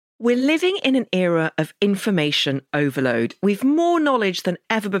We're living in an era of information overload. We've more knowledge than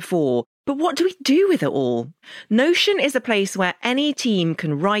ever before. But what do we do with it all? Notion is a place where any team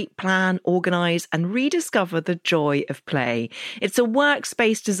can write, plan, organise and rediscover the joy of play. It's a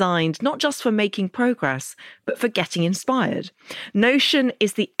workspace designed not just for making progress, but for getting inspired. Notion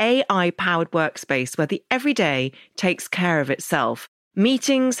is the AI-powered workspace where the everyday takes care of itself.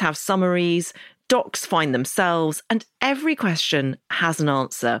 Meetings have summaries, docs find themselves, and every question has an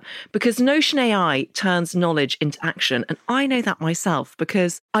answer because Notion AI turns knowledge into action. And I know that myself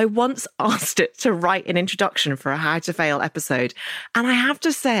because I once asked it to write an introduction for a How to Fail episode. And I have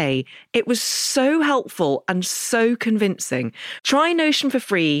to say, it was so helpful and so convincing. Try Notion for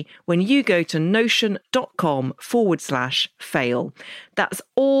free when you go to notion.com/fail. That's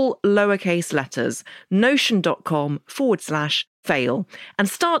all lowercase letters, notion.com/fail, and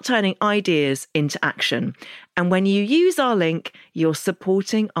start turning ideas into action. And when you use our link, you're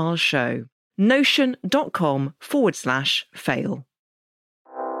supporting our show. Notion.com/fail.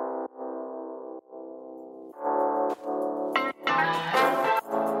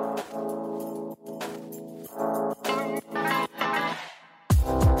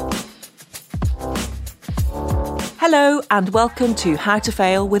 Hello and welcome to How to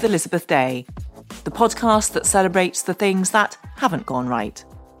Fail with Elizabeth Day, the podcast that celebrates the things that haven't gone right.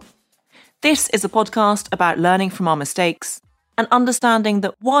 This is a podcast about learning from our mistakes and understanding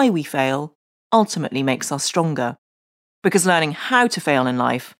that why we fail ultimately makes us stronger. Because learning how to fail in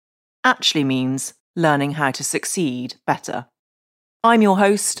life actually means learning how to succeed better. I'm your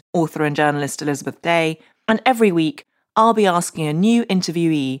host, author and journalist Elizabeth Day, and every week I'll be asking a new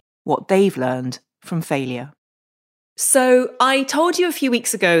interviewee what they've learned from failure. So I told you a few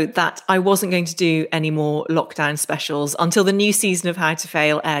weeks ago that I wasn't going to do any more lockdown specials until the new season of How to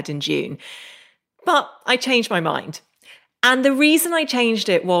Fail aired in June. But I changed my mind. And the reason I changed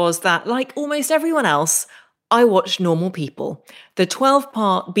it was that, like almost everyone else, I watched Normal People, the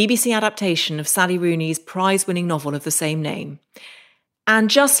 12-part BBC adaptation of Sally Rooney's prize-winning novel of the same name. And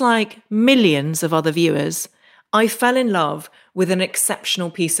just like millions of other viewers, I fell in love with an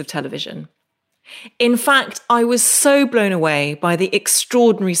exceptional piece of television. In fact, I was so blown away by the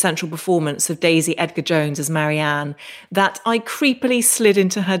extraordinary central performance of Daisy Edgar-Jones as Marianne that I creepily slid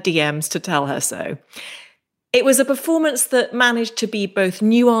into her DMs to tell her so. It was a performance that managed to be both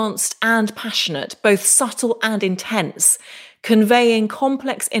nuanced and passionate, both subtle and intense, conveying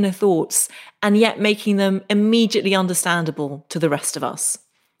complex inner thoughts and yet making them immediately understandable to the rest of us.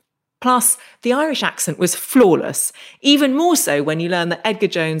 Plus, the Irish accent was flawless, even more so when you learn that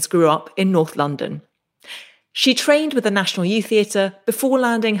Edgar-Jones grew up in North London. She trained with the National Youth Theatre before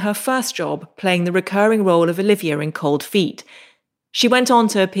landing her first job playing the recurring role of Olivia in Cold Feet. She went on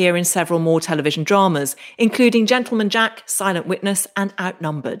to appear in several more television dramas, including Gentleman Jack, Silent Witness and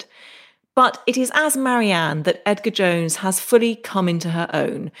Outnumbered. But it is as Marianne that Edgar-Jones has fully come into her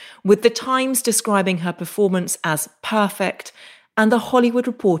own, with the Times describing her performance as perfect and The Hollywood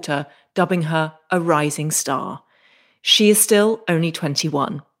Reporter dubbing her a rising star. She is still only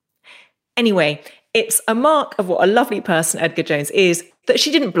 21. Anyway, it's a mark of what a lovely person Edgar-Jones is that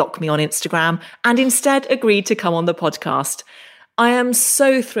she didn't block me on Instagram and instead agreed to come on the podcast. I am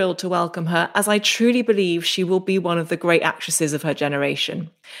so thrilled to welcome her, as I truly believe she will be one of the great actresses of her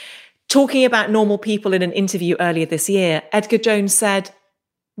generation. Talking about Normal People in an interview earlier this year, Edgar-Jones said,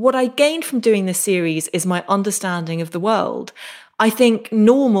 "What I gained from doing this series is my understanding of the world. I think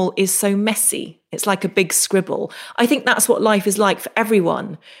normal is so messy. It's like a big scribble. I think that's what life is like for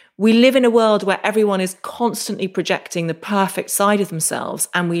everyone. We live in a world where everyone is constantly projecting the perfect side of themselves,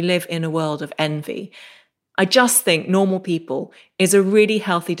 and we live in a world of envy. I just think Normal People is a really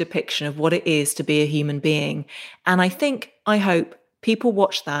healthy depiction of what it is to be a human being. And I hope people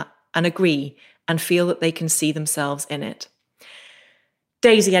watch that and agree and feel that they can see themselves in it."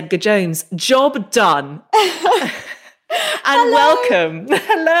 Daisy Edgar-Jones, job done. And hello. Welcome.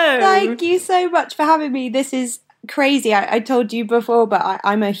 Hello. Thank you so much for having me. This is crazy. I told you before, but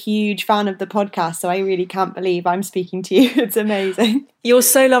I'm a huge fan of the podcast, so I really can't believe I'm speaking to you. It's amazing. You're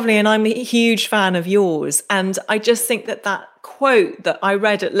so lovely, and I'm a huge fan of yours. And I just think that quote that I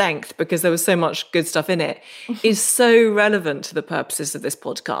read at length, because there was so much good stuff in it, is so relevant to the purposes of this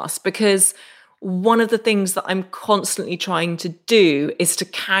podcast, because one of the things that I'm constantly trying to do is to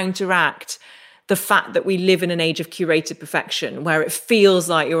counteract the fact that we live in an age of curated perfection, where it feels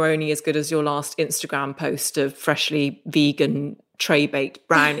like you're only as good as your last Instagram post of freshly vegan tray-baked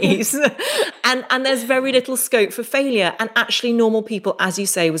brownies. and there's very little scope for failure. And actually Normal People, as you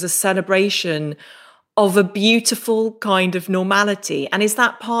say, was a celebration of a beautiful kind of normality. And is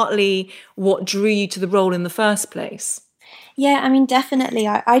that partly what drew you to the role in the first place? Yeah, I mean, definitely.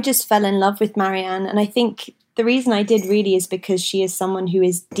 I just fell in love with Marianne. And I think the reason I did really is because she is someone who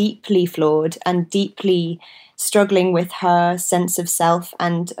is deeply flawed and deeply struggling with her sense of self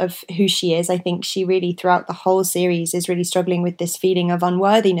and of who she is. I think she really, throughout the whole series, is really struggling with this feeling of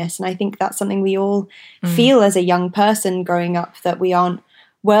unworthiness. And I think that's something we all feel as a young person growing up, that we aren't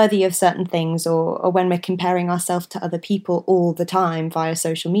worthy of certain things, or when we're comparing ourselves to other people all the time via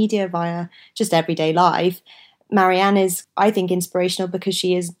social media, via just everyday life. Marianne is, I think, inspirational because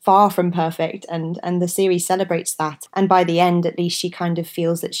she is far from perfect, and the series celebrates that. And by the end, at least, she kind of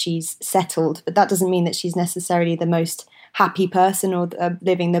feels that she's settled. But that doesn't mean that she's necessarily the most happy person or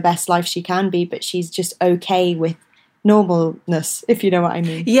living the best life she can be, but she's just okay with normalness, if you know what I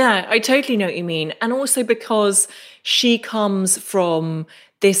mean. Yeah, I totally know what you mean. And also because she comes from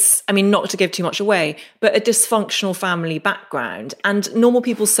this, I mean, not to give too much away, but a dysfunctional family background. And Normal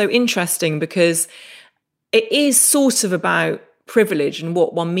People's so interesting because it is sort of about privilege and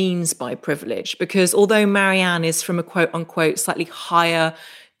what one means by privilege, because although Marianne is from a quote unquote slightly higher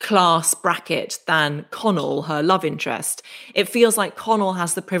class bracket than Connell, her love interest, it feels like Connell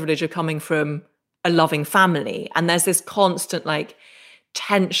has the privilege of coming from a loving family. And there's this constant like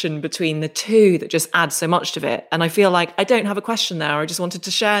tension between the two that just adds so much to it. And I feel like I don't have a question there. I just wanted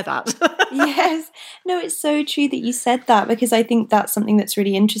to share that. Yes. No, it's so true that you said that, because I think that's something that's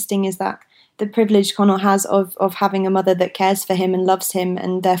really interesting, is that the privilege Connell has of having a mother that cares for him and loves him,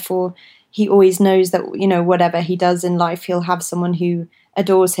 and therefore he always knows that, you know, whatever he does in life, he'll have someone who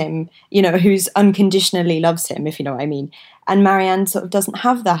adores him, you know, who's unconditionally loves him, if you know what I mean. And Marianne sort of doesn't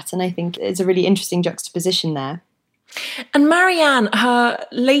have that, and I think it's a really interesting juxtaposition there. And Marianne, her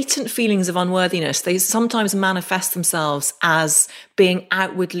latent feelings of unworthiness, they sometimes manifest themselves as being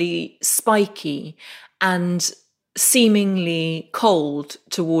outwardly spiky and seemingly cold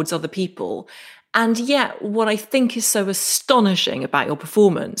towards other people. And yet, what I think is so astonishing about your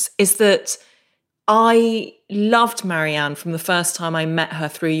performance is that I loved Marianne from the first time I met her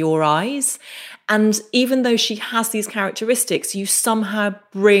through your eyes. And even though she has these characteristics, you somehow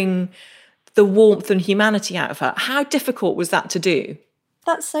bring the warmth and humanity out of her. How difficult was that to do?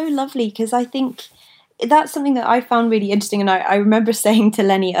 That's so lovely, because I think that's something that I found really interesting. And I remember saying to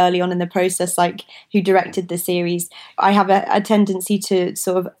Lenny early on in the process, like, who directed the series, I have a tendency to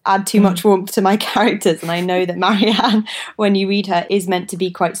sort of add too much warmth to my characters. And I know that Marianne, when you read her, is meant to be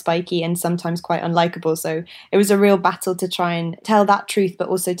quite spiky and sometimes quite unlikable. So it was a real battle to try and tell that truth, but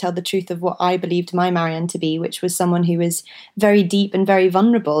also tell the truth of what I believed my Marianne to be, which was someone who was very deep and very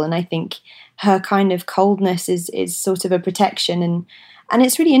vulnerable. And I think her kind of coldness is sort of a protection. And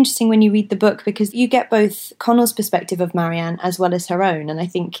it's really interesting when you read the book, because you get both Connell's perspective of Marianne as well as her own. And I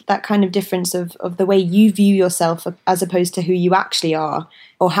think that kind of difference of the way you view yourself as opposed to who you actually are,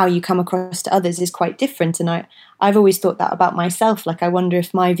 or how you come across to others, is quite different. And I've always thought that about myself. Like, I wonder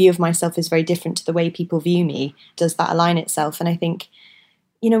if my view of myself is very different to the way people view me. Does that align itself? And I think,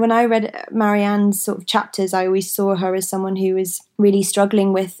 you know, when I read Marianne's sort of chapters, I always saw her as someone who was really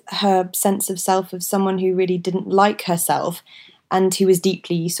struggling with her sense of self, of someone who really didn't like herself, and who was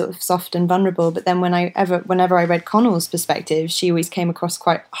deeply sort of soft and vulnerable. But then whenever I read Connell's perspective, she always came across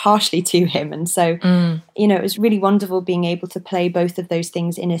quite harshly to him. And so, you know, it was really wonderful being able to play both of those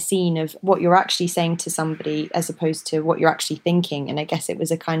things in a scene, of what you're actually saying to somebody as opposed to what you're actually thinking. And I guess it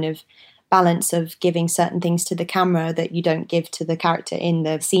was a kind of balance of giving certain things to the camera that you don't give to the character in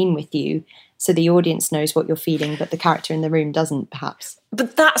the scene with you, so the audience knows what you're feeling, but the character in the room doesn't, perhaps.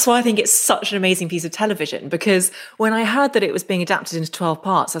 But that's why I think it's such an amazing piece of television, because when I heard that it was being adapted into 12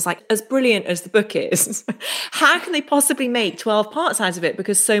 parts, I was like, as brilliant as the book is, how can they possibly make 12 parts out of it?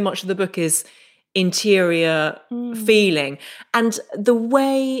 Because so much of the book is interior feeling. And the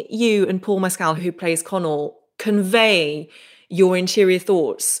way you and Paul Mescal, who plays Connell, convey your interior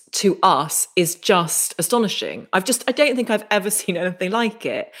thoughts to us is just astonishing. I don't think I've ever seen anything like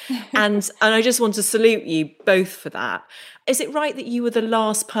it. And I just want to salute you both for that. Is it right that you were the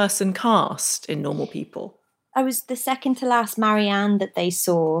last person cast in Normal People? I was the second to last Marianne that they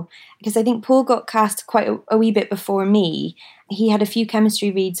saw, because I think Paul got cast quite a wee bit before me. He had a few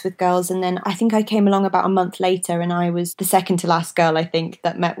chemistry reads with girls, and then I think I came along about a month later, and I was the second to last girl, I think,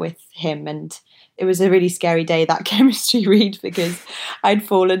 that met with him. And it was a really scary day, that chemistry read, because I'd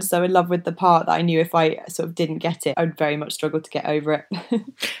fallen so in love with the part that I knew if I sort of didn't get it, I'd very much struggle to get over it.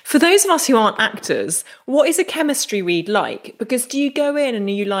 For those of us who aren't actors, what is a chemistry read like? Because do you go in and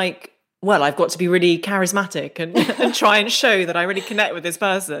are you like, well, I've got to be really charismatic and try and show that I really connect with this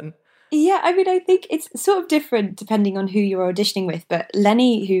person? Yeah, I mean, I think it's sort of different depending on who you're auditioning with. But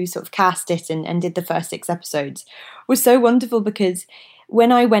Lenny, who sort of cast it and did the first 6 episodes, was so wonderful, because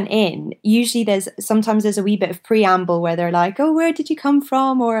when I went in, usually there's a wee bit of preamble where they're like, oh, where did you come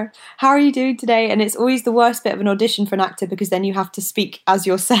from? Or how are you doing today? And it's always the worst bit of an audition for an actor, because then you have to speak as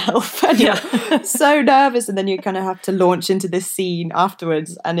yourself and you're so nervous, and then you kind of have to launch into this scene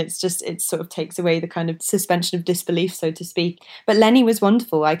afterwards, and it sort of takes away the kind of suspension of disbelief, so to speak. But Lenny was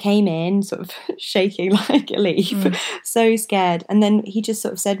wonderful. I came in sort of shaking like a leaf, so scared, and then he just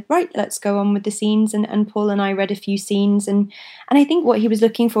sort of said, right, let's go on with the scenes, and Paul and I read a few scenes, and I think what he was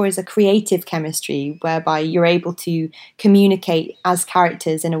looking for is a creative chemistry whereby you're able to communicate as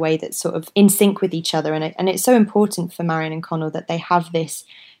characters in a way that's sort of in sync with each other. And it's so important for Marion and Connell that they have this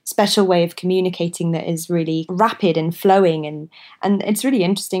special way of communicating that is really rapid and flowing. And it's really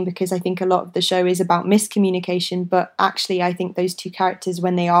interesting, because I think a lot of the show is about miscommunication, but actually I think those two characters,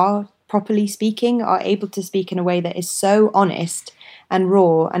 when they are properly speaking, are able to speak in a way that is so honest and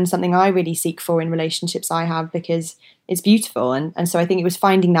raw, and something I really seek for in relationships I have, because it's beautiful. And so I think it was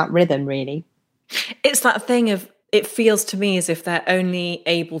finding that rhythm, really. It's that thing of, it feels to me as if they're only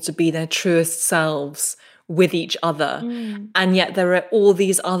able to be their truest selves with each other. And yet there are all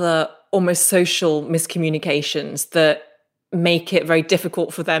these other almost social miscommunications that make it very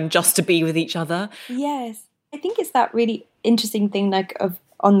difficult for them just to be with each other. Yes. I think it's that really interesting thing, like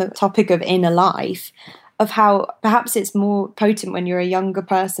on the topic of inner life, of how perhaps it's more potent when you're a younger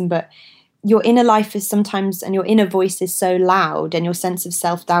person, but your inner life is sometimes, and your inner voice is so loud, and your sense of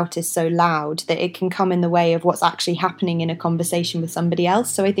self-doubt is so loud, that it can come in the way of what's actually happening in a conversation with somebody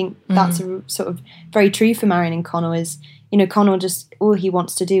else. So I think that's a sort of very true for Marion and Connell. Is, Connell just, all he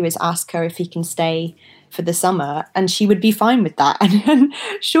wants to do is ask her if he can stay for the summer, and she would be fine with that. And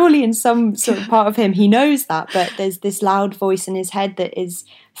surely in some sort of part of him, he knows that, but there's this loud voice in his head that is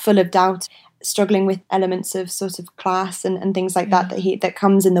full of doubt, struggling with elements of sort of class and things like that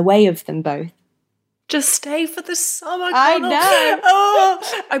comes in the way of them both. Just stay for the summer, Connell. I know.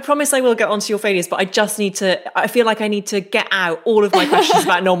 Oh, I promise I will get onto your failures, but I feel like I need to get out all of my questions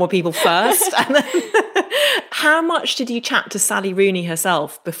about normal people first. And then, how much did you chat to Sally Rooney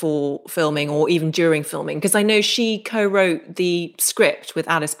herself before filming, or even during filming? Because I know she co-wrote the script with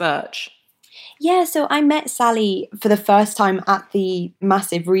Alice Birch. Yeah, so I met Sally for the first time at the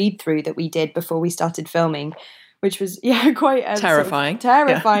massive read-through that we did before we started filming, which was quite a terrifying,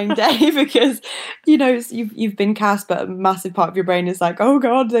 day, because you've been cast, but a massive part of your brain is like, oh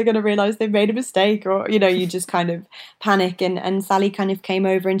God, they're going to realise they've made a mistake, or you just kind of panic. And Sally kind of came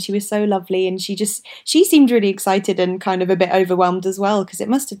over, and she was so lovely, and she seemed really excited and kind of a bit overwhelmed as well, because it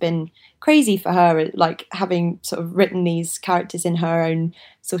must have been crazy for her, like having sort of written these characters in her own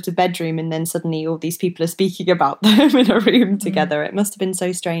sort of bedroom, and then suddenly all these people are speaking about them in a room together. It must have been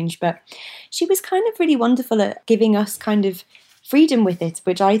so strange, but she was kind of really wonderful at giving us kind of freedom with it,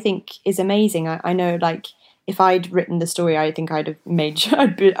 which I think is amazing. I know, like, if I'd written the story, I think I'd have made sure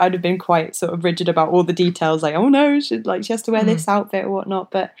I'd have been quite sort of rigid about all the details, like, oh no, she has to wear this outfit or whatnot.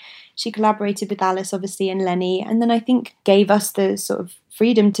 But she collaborated with Alice, obviously, and Lenny, and then I think gave us the sort of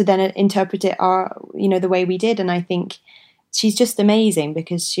freedom to then interpret it the way we did. And I think she's just amazing,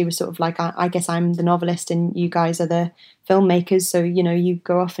 because she was sort of like, I guess I'm the novelist and you guys are the filmmakers, so you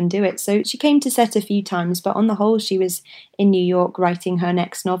go off and do it. So she came to set a few times, but on the whole she was in New York writing her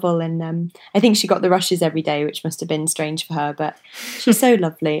next novel, and I think she got the rushes every day, which must have been strange for her, but she's so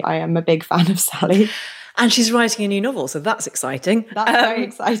lovely. I am a big fan of Sally. And she's writing a new novel, so that's exciting. That's very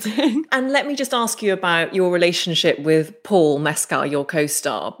exciting. And let me just ask you about your relationship with Paul Mescal, your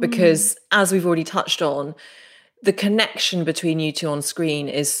co-star, because as we've already touched on, the connection between you two on screen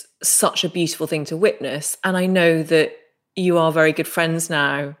is such a beautiful thing to witness. And I know that you are very good friends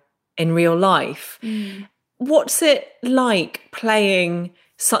now in real life. What's it like playing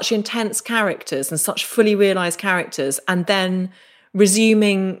such intense characters and such fully realised characters, and then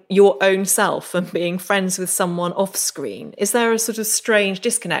resuming your own self and being friends with someone off screen? Is there a sort of strange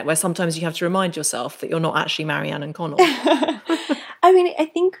disconnect where sometimes you have to remind yourself that you're not actually Marianne and Connell? I mean, I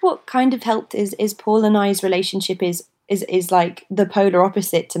think what kind of helped is Paul and I's relationship is like the polar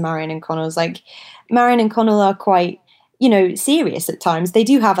opposite to Marion and Connell's. Like, Marion and Connell are quite, serious at times. They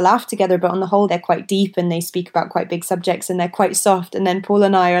do have a laugh together, but on the whole, they're quite deep and they speak about quite big subjects and they're quite soft. And then Paul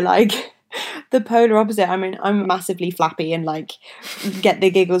and I are like the polar opposite. I mean, I'm massively flappy and like get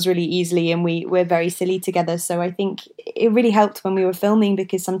the giggles really easily, and we're very silly together. So I think it really helped when we were filming,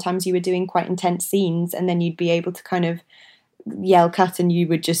 because sometimes you were doing quite intense scenes and then you'd be able to kind of yell cut and you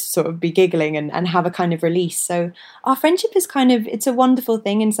would just sort of be giggling and have a kind of release. So our friendship is it's a wonderful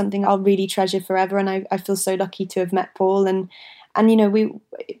thing and something I'll really treasure forever. And I feel so lucky to have met Paul, and And,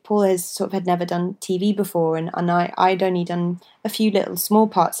 Paul has sort of had never done TV before, and I'd only done a few little small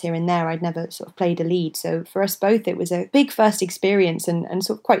parts here and there. I'd never sort of played a lead. So for us both, it was a big first experience and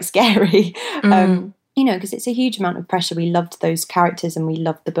sort of quite scary. Because it's a huge amount of pressure. We loved those characters and we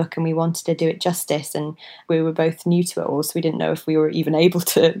loved the book and we wanted to do it justice. And we were both new to it all, so we didn't know if we were even able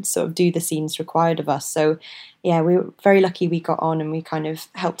to sort of do the scenes required of us. So, yeah, we were very lucky we got on and we kind of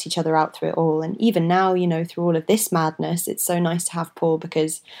helped each other out through it all. And even now, through all of this madness, it's so nice to have Paul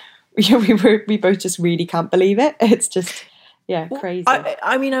because we both just really can't believe it. It's just... yeah, crazy.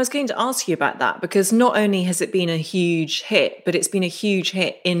 I was going to ask you about that because not only has it been a huge hit, but it's been a huge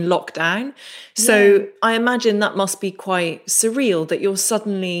hit in lockdown. So I imagine that must be quite surreal that you're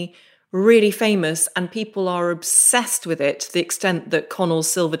suddenly really famous and people are obsessed with it to the extent that Connell's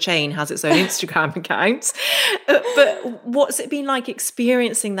Silver Chain has its own Instagram account. But what's it been like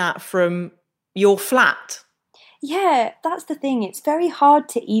experiencing that from your flat? Yeah, that's the thing. It's very hard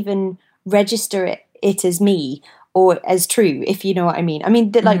to even register it as me or as true, if you know what I mean.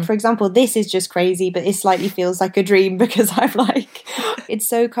 For example, this is just crazy, but it slightly feels like a dream because I'm like, it's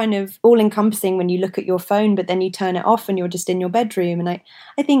so kind of all-encompassing when you look at your phone, but then you turn it off and you're just in your bedroom. And I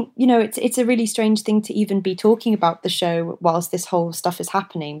think, it's a really strange thing to even be talking about the show whilst this whole stuff is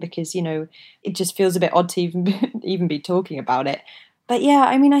happening because, it just feels a bit odd to even be talking about it. But yeah,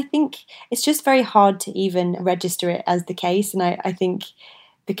 I think it's just very hard to even register it as the case. And I think...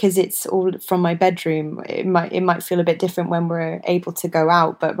 because it's all from my bedroom, it might feel a bit different when we're able to go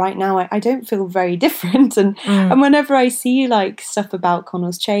out. But right now, I don't feel very different. And whenever I see like stuff about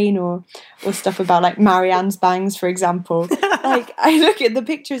Connell's chain or stuff about like Marianne's bangs, for example, like I look at the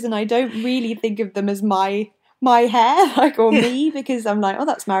pictures and I don't really think of them as my hair, or me, because I'm like, oh,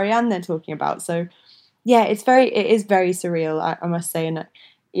 that's Marianne they're talking about. So yeah, it is very surreal, I must say. And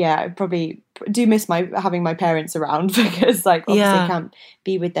yeah, I probably do miss having my parents around because obviously I can't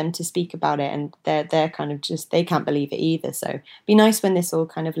be with them to speak about it, and they're kind of just, they can't believe it either. So it'd be nice when this all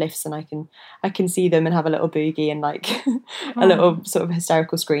kind of lifts and I can see them and have a little boogie and a little sort of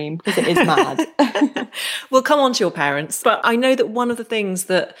hysterical scream because it is mad. We'll come on to your parents, but I know that one of the things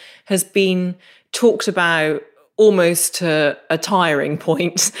that has been talked about almost to a tiring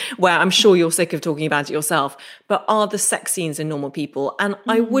point where I'm sure you're sick of talking about it yourself, but are the sex scenes in Normal People. And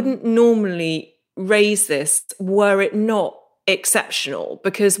I wouldn't normally raise this were it not exceptional,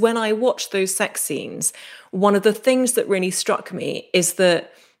 because when I watched those sex scenes, one of the things that really struck me is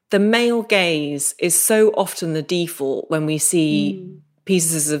that the male gaze is so often the default when we see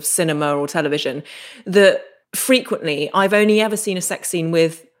pieces of cinema or television that frequently I've only ever seen a sex scene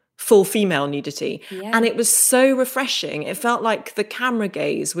with full female nudity. Yeah. And it was so refreshing. It felt like the camera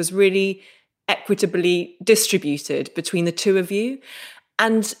gaze was really equitably distributed between the two of you.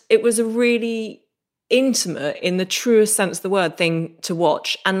 And it was a really intimate, in the truest sense of the word, thing to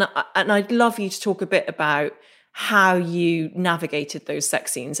watch. And I'd love you to talk a bit about how you navigated those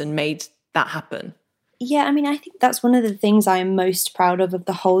sex scenes and made that happen. Yeah, I think that's one of the things I am most proud of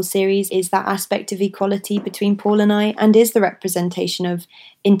the whole series, is that aspect of equality between Paul and I, and is the representation of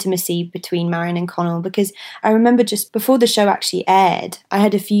intimacy between Marianne and Connell. Because I remember just before the show actually aired, I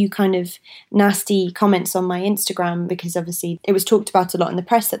had a few kind of nasty comments on my Instagram, because obviously it was talked about a lot in the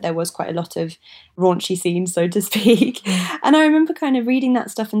press that there was quite a lot of raunchy scenes, so to speak. And I remember kind of reading that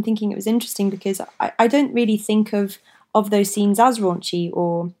stuff and thinking it was interesting, because I don't really think of those scenes as raunchy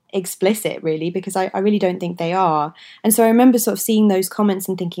or explicit, really, because I really don't think they are. And so I remember sort of seeing those comments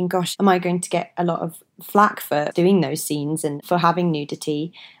and thinking, gosh, am I going to get a lot of flack for doing those scenes and for having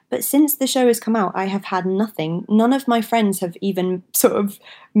nudity? But since the show has come out, I have had nothing. None of my friends have even sort of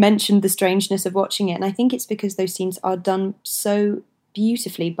mentioned the strangeness of watching it. And I think it's because those scenes are done so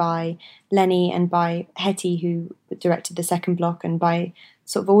beautifully by Lenny and by Hetty, who directed the second block, and by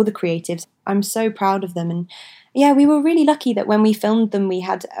sort of all the creatives. I'm so proud of them. And yeah, we were really lucky that when we filmed them, we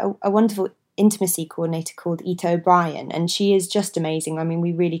had a wonderful intimacy coordinator called Ita O'Brien, and she is just amazing.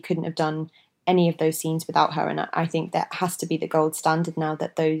 We really couldn't have done any of those scenes without her, and I think that has to be the gold standard now,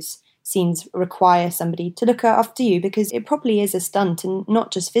 that those scenes require somebody to look after you, because it probably is a stunt, and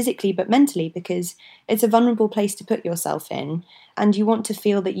not just physically but mentally, because it's a vulnerable place to put yourself in, and you want to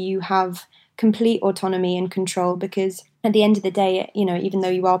feel that you have complete autonomy and control, because at the end of the day, even though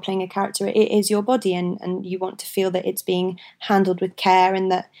you are playing a character, it is your body, and you want to feel that it's being handled with care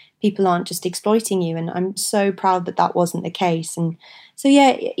and that people aren't just exploiting you. And I'm so proud that that wasn't the case. And so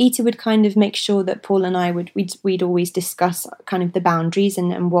yeah, Ita would kind of make sure that Paul and I we'd always discuss kind of the boundaries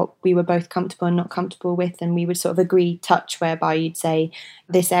and what we were both comfortable and not comfortable with, and we would sort of agree touch, whereby you'd say,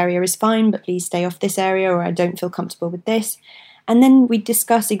 this area is fine, but please stay off this area, or I don't feel comfortable with this. And then we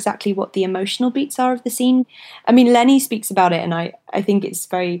discuss exactly what the emotional beats are of the scene. I mean, Lenny speaks about it, and I think it's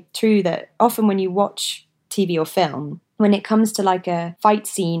very true that often when you watch TV or film, when it comes to like a fight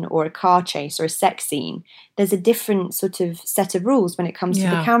scene or a car chase or a sex scene, there's a different sort of set of rules when it comes to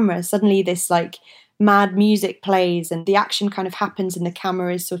the camera. Suddenly this like mad music plays and the action kind of happens and the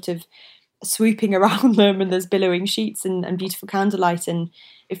camera is sort of swooping around them and there's billowing sheets and beautiful candlelight, and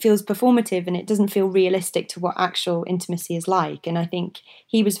it feels performative and it doesn't feel realistic to what actual intimacy is like. And I think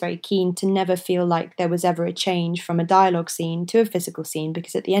he was very keen to never feel like there was ever a change from a dialogue scene to a physical scene,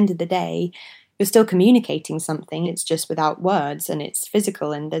 because at the end of the day, you're still communicating something. It's just without words and it's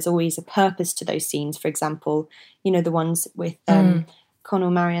physical, and there's always a purpose to those scenes. For example, you know, the ones with Connell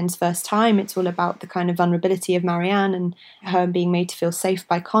Marianne's first time, it's all about the kind of vulnerability of Marianne and her being made to feel safe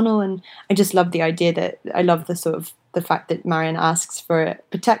by Connell. And I just love the idea that, I love the sort of the fact that Marianne asks for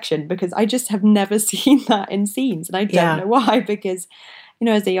protection, because I just have never seen that in scenes, and I don't know why, because, you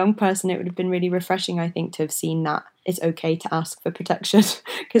know, as a young person, it would have been really refreshing, I think, to have seen that it's okay to ask for protection,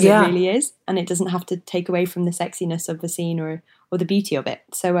 because it really is, and it doesn't have to take away from the sexiness of the scene or the beauty of it.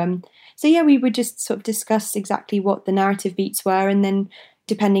 So yeah, we would just sort of discuss exactly what the narrative beats were, and then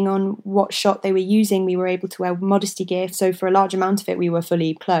depending on what shot they were using, we were able to wear modesty gear. So for a large amount of it, we were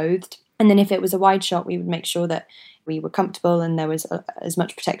fully clothed, and then if it was a wide shot, we would make sure that we were comfortable and there was as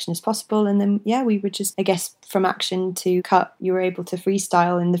much protection as possible. And then, we would just, I guess, from action to cut, you were able to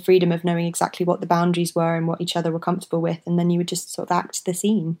freestyle in the freedom of knowing exactly what the boundaries were and what each other were comfortable with. And then you would just sort of act the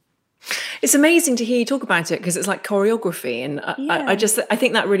scene. It's amazing to hear you talk about it, because it's like choreography. And I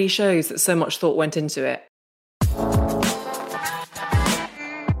think that really shows that so much thought went into it.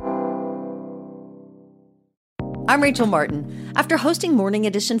 I'm Rachel Martin. After hosting Morning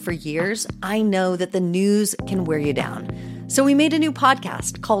Edition for years, I know that the news can wear you down. So we made a new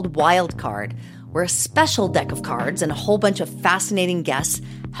podcast called Wild Card, where a special deck of cards and a whole bunch of fascinating guests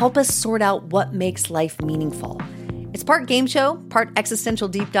help us sort out what makes life meaningful. It's part game show, part existential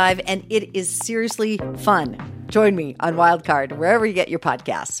deep dive, and it is seriously fun. Join me on Wild Card, wherever you get your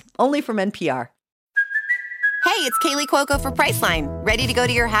podcasts, only from NPR. Hey, it's Kaylee Cuoco for Priceline. Ready to go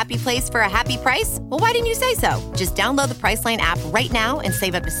to your happy place for a happy price? Well, why didn't you say so? Just download the Priceline app right now and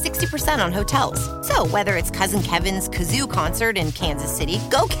save up to 60% on hotels. So whether it's Cousin Kevin's Kazoo Concert in Kansas City,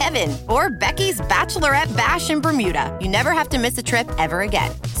 go Kevin, or Becky's Bachelorette Bash in Bermuda, you never have to miss a trip ever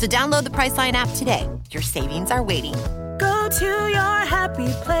again. So download the Priceline app today. Your savings are waiting. Go to your happy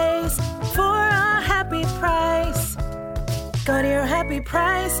place for a happy price. Go to your happy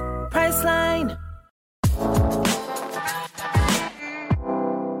price, Priceline.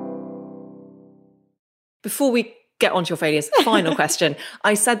 Before we get onto your failures, final question.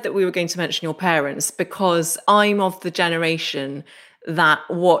 I said that we were going to mention your parents because I'm of the generation that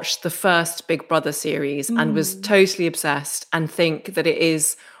watched the first Big Brother series and was totally obsessed and think that it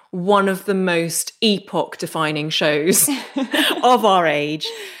is one of the most epoch-defining shows of our age.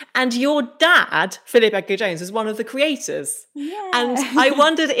 And your dad, Philip Edgar-Jones, is one of the creators. Yeah. And I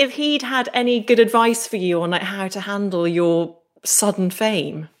wondered if he'd had any good advice for you on like how to handle your sudden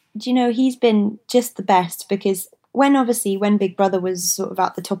fame. Do you know, he's been just the best, because when Big Brother was sort of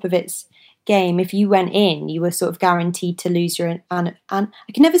at the top of its game, if you went in, you were sort of guaranteed to lose your I can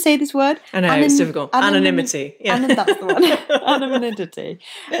never say this word. I know, it's difficult. Anonymity. Yeah. That's the one. Anonymity.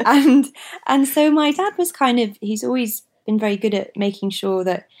 And so my dad was he's always been very good at making sure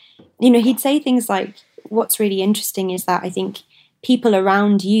that, you know, he'd say things like, what's really interesting is that I think people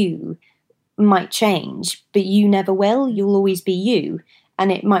around you might change, but you never will. You'll always be you.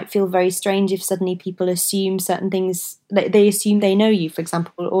 And it might feel very strange if suddenly people assume certain things, they assume they know you, for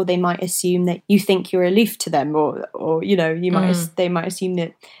example, or they might assume that you think you're aloof to them, or you know, they might assume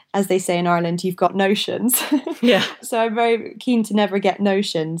that, as they say in Ireland, you've got notions. Yeah. So I'm very keen to never get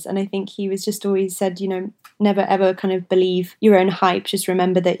notions. And I think he was just always said, you know, never ever kind of believe your own hype. Just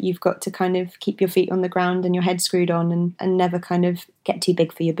remember that you've got to kind of keep your feet on the ground and your head screwed on, and never kind of get too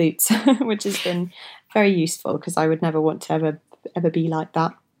big for your boots, which has been very useful, because I would never want to ever be like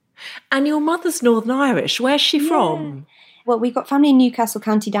that. And your mother's Northern Irish. Where's she from? Well, we've got family in Newcastle,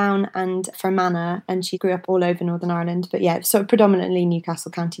 County Down, and Fermanagh, and she grew up all over Northern Ireland. But yeah, sort of predominantly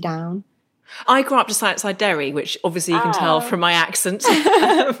Newcastle, County Down. I grew up just outside Derry, which obviously you can tell from my accent.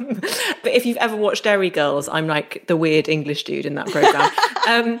 But if you've ever watched Derry Girls, I'm like the weird English dude in that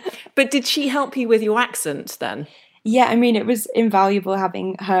programme. But did she help you with your accent then? Yeah, I mean, it was invaluable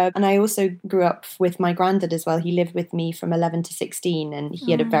having her. And I also grew up with my granddad as well. He lived with me from 11 to 16, and he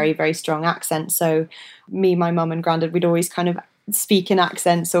had a very, very strong accent. So me, my mum and granddad, we'd always kind of speak in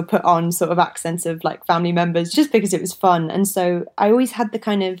accents or put on sort of accents of like family members just because it was fun. And so I always had the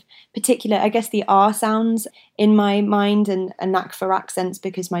kind of particular, I guess, the R sounds in my mind and a knack for accents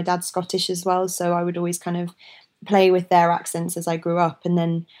because my dad's Scottish as well. So I would always kind of play with their accents as I grew up. And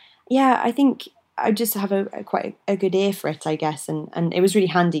then, yeah, I think I just have quite a good ear for it, I guess. And it was really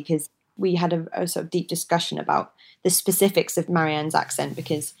handy because we had a sort of deep discussion about the specifics of Marianne's accent,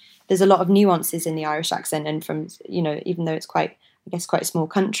 because there's a lot of nuances in the Irish accent. And from, even though it's quite a small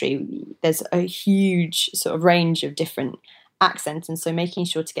country, there's a huge sort of range of different accents. And so making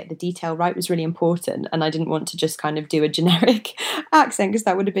sure to get the detail right was really important. And I didn't want to just kind of do a generic accent because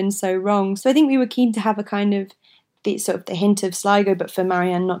that would have been so wrong. So I think we were keen to have a kind of the hint of Sligo, but for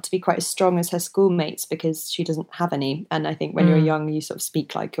Marianne not to be quite as strong as her schoolmates because she doesn't have any. And I think when you're young, you sort of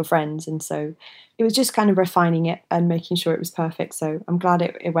speak like your friends. And so it was just kind of refining it and making sure it was perfect. So I'm glad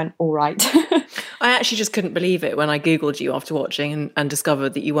it went all right. I actually just couldn't believe it when I Googled you after watching and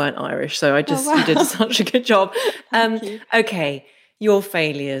discovered that you weren't Irish. So you did such a good job. Okay. Your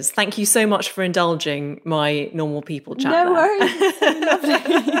failures. Thank you so much for indulging my normal people chat. No worries.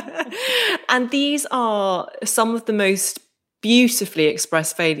 Lovely. And these are some of the most beautifully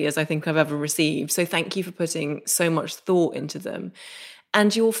expressed failures I think I've ever received. So thank you for putting so much thought into them.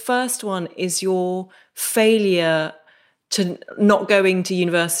 And your first one is your failure to not going to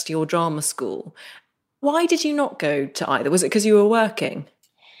university or drama school. Why did you not go to either? Was it because you were working?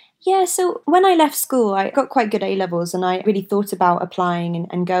 Yeah, so when I left school, I got quite good A-levels and I really thought about applying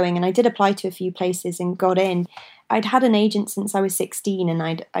and going. And I did apply to a few places and got in. I'd had an agent since I was 16 and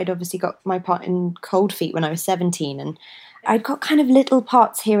I'd obviously got my part in Cold Feet when I was 17. And I'd got kind of little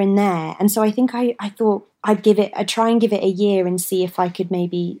parts here and there. And so I think I thought I'd try and give it a year and see if I could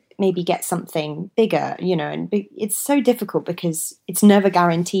maybe get something bigger, and it's so difficult because it's never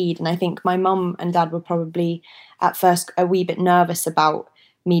guaranteed. And I think my mum and dad were probably at first a wee bit nervous about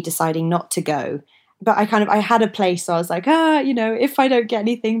me deciding not to go. But I had a place, so I was like, if I don't get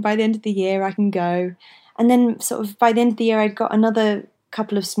anything by the end of the year, I can go. And then sort of by the end of the year, I'd got another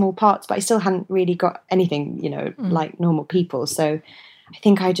couple of small parts, but I still hadn't really got anything, like normal people. So I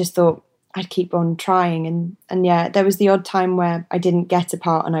think I just thought I'd keep on trying. And yeah, there was the odd time where I didn't get a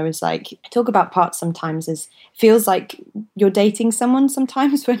part and I was like, I talk about parts sometimes as feels like you're dating someone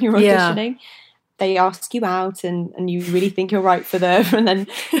sometimes when you're auditioning. Yeah. They ask you out and you really think you're right for them. And then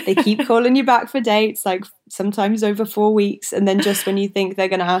they keep calling you back for dates, like sometimes over 4 weeks. And then just when you think they're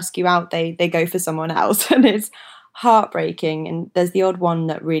going to ask you out, they go for someone else. And it's heartbreaking. And there's the odd one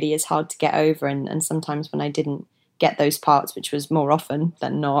that really is hard to get over. And sometimes when I didn't get those parts, which was more often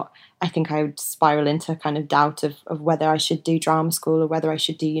than not, I think I would spiral into kind of doubt of whether I should do drama school or whether I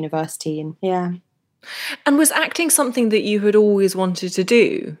should do university. And yeah. And was acting something that you had always wanted to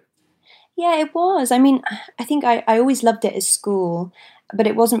do? Yeah, it was. I mean, I think I always loved it at school, but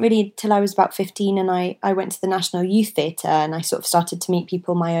it wasn't really till I was about 15 and I went to the National Youth Theatre and I sort of started to meet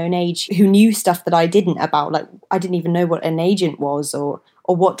people my own age who knew stuff that I didn't about. Like, I didn't even know what an agent was or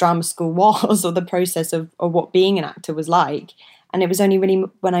what drama school was or the process of what being an actor was like. And it was only really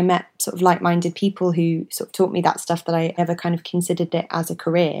when I met sort of like-minded people who sort of taught me that stuff that I ever kind of considered it as a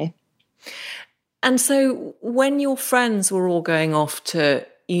career. And so when your friends were all going off to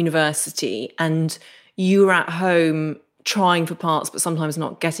university and you were at home trying for parts but sometimes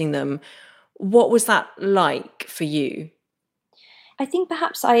not getting them, what was that like for you? I think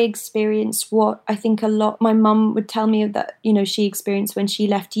perhaps I experienced what I think a lot my mum would tell me that, she experienced when she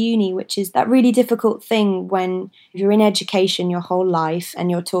left uni, which is that really difficult thing when you're in education your whole life and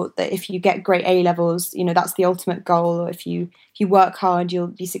you're taught that if you get great A-levels, that's the ultimate goal, or if you work hard, you'll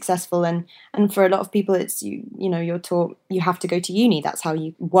be successful. And for a lot of people, it's, you're taught you have to go to uni. That's how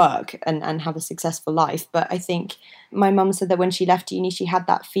you work and have a successful life. But I think my mum said that when she left uni, she had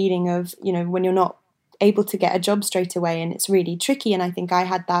that feeling of, when you're not able to get a job straight away and it's really tricky. And I think I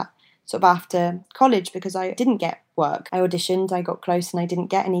had that sort of after college because I didn't get work. I auditioned, I got close and I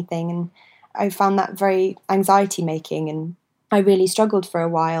didn't get anything. And I found that very anxiety making and I really struggled for a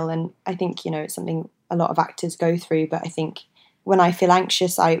while. And I think, it's something a lot of actors go through. But I think when I feel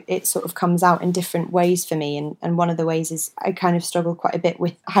anxious, it sort of comes out in different ways for me. And one of the ways is I kind of struggle quite a bit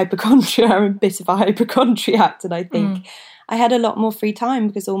with hypochondria. I'm a bit of a hypochondriac. And I think I had a lot more free time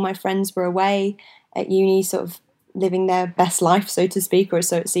because all my friends were away at uni, sort of living their best life, so to speak, or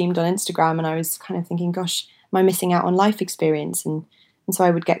so it seemed on Instagram. And I was kind of thinking, gosh, am I missing out on life experience? And so I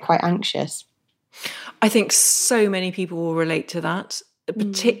would get quite anxious. I think so many people will relate to that,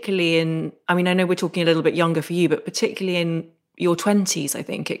 particularly I know we're talking a little bit younger for you, but particularly in your 20s, I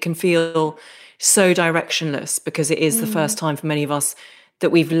think it can feel so directionless because it is the first time for many of us that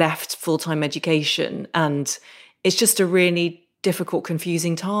we've left full-time education. And it's just a really difficult,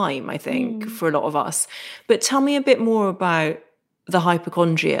 confusing time, I think, for a lot of us. But tell me a bit more about the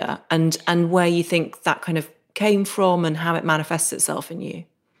hypochondria and where you think that kind of came from and how it manifests itself in you.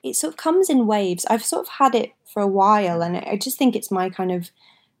 It sort of comes in waves. I've sort of had it for a while, and I just think it's my kind of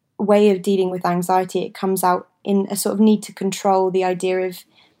way of dealing with anxiety. It comes out in a sort of need to control the idea of,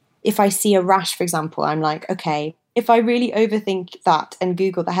 if I see a rash, for example, I'm like, okay, if I really overthink that and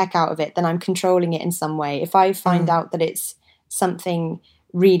Google the heck out of it, then I'm controlling it in some way. If I find out that it's something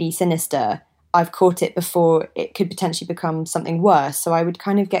really sinister, I've caught it before it could potentially become something worse. So I would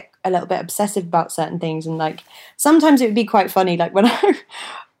kind of get a little bit obsessive about certain things. And like, sometimes it would be quite funny. Like when I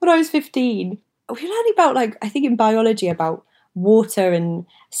was 15, we were learning about, like, I think in biology, about water and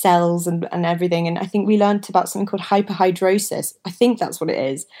cells and everything. And I think we learned about something called hyperhidrosis. I think that's what it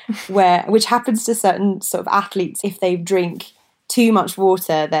is, which happens to certain sort of athletes. If they drink too much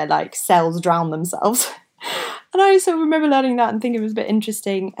water, their like cells drown themselves. And I sort of remember learning that and thinking it was a bit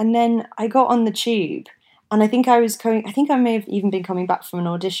interesting. And then I got on the tube, and I think I may have even been coming back from an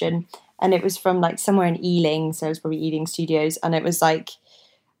audition, and it was from like somewhere in Ealing, so it was probably Ealing Studios, and it was like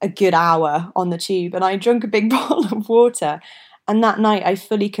a good hour on the tube, and I drank a big bottle of water. And that night I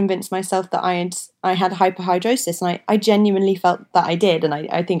fully convinced myself that I had hyperhidrosis, and I genuinely felt that I did. And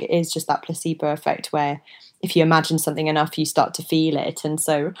I think it is just that placebo effect where if you imagine something enough, you start to feel it. And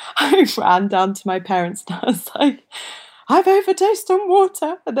so I ran down to my parents and I was like, I've overdosed on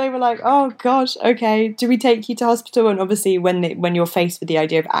water. And they were like, oh gosh, okay, do we take you to hospital? And obviously when you're faced with the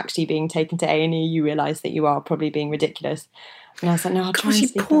idea of actually being taken to A&E, you realise that you are probably being ridiculous. And I was like, no, I'll try and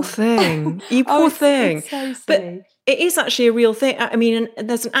sleep. You poor thing. You poor thing. It's so silly. But it is actually a real thing. I mean,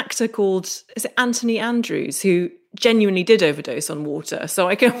 there's an actor called, is it Anthony Andrews, who genuinely did overdose on water. So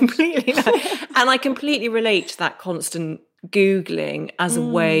I completely relate to that constant Googling as a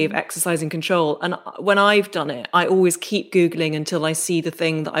way of exercising control. And when I've done it, I always keep Googling until I see the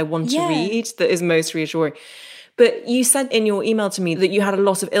thing that I want to read that is most reassuring. But you said in your email to me that you had a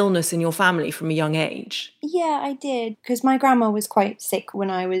lot of illness in your family from a young age. Yeah, I did. Because my grandma was quite sick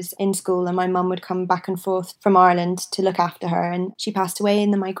when I was in school, and my mum would come back and forth from Ireland to look after her. And she passed away,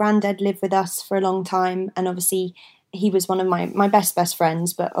 and then my granddad lived with us for a long time. And obviously he was one of my best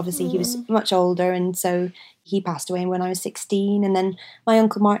friends, but obviously he was much older. And so he passed away when I was 16. And then my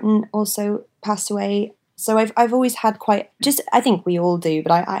Uncle Martin also passed away. So I've always had I think we all do,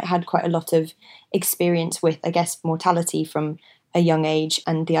 but I had quite a lot of experience with, I guess, mortality from a young age,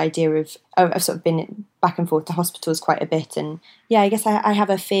 and the idea of I've sort of been back and forth to hospitals quite a bit. And yeah, I guess I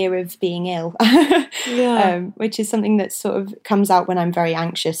have a fear of being ill, which is something that sort of comes out when I'm very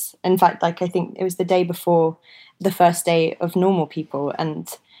anxious. In fact, like I think it was the day before the first day of Normal People,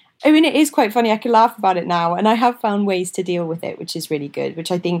 and I mean, it is quite funny. I can laugh about it now, and I have found ways to deal with it, which is really good, which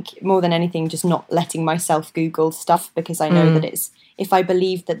I think more than anything, just not letting myself Google stuff, because I know that if I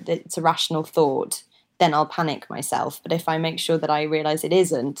believe that it's a rational thought, then I'll panic myself. But if I make sure that I realise it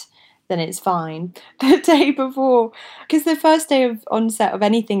isn't, then it's fine. The day before, because the first day on set of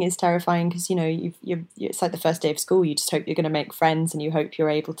anything is terrifying, because, you know, it's like the first day of school. You just hope you're going to make friends, and you hope you're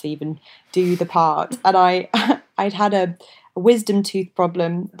able to even do the part. And I'd had a wisdom tooth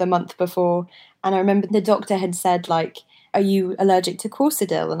problem the month before, and I remember the doctor had said, like, are you allergic to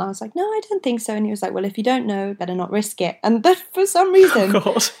Corsadil? And I was like, no, I don't think so. And he was like, well, if you don't know, better not risk it. And then for some reason,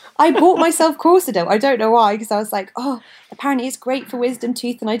 I bought myself Corsadil. I don't know why, because I was like, oh, apparently it's great for wisdom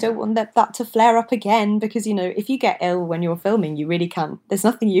teeth, and I don't want that to flare up again, because, you know, if you get ill when you're filming, you really can't, there's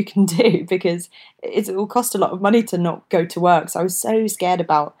nothing you can do, because it will cost a lot of money to not go to work. So I was so scared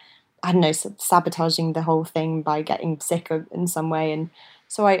about, I don't know, sabotaging the whole thing by getting sick in some way. And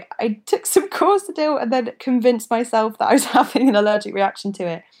so I took some Corsadil and then convinced myself that I was having an allergic reaction to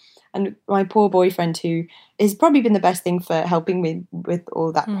it. And my poor boyfriend, who has probably been the best thing for helping me with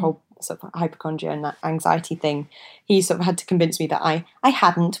all that whole sort of hypochondria and that anxiety thing, he sort of had to convince me that I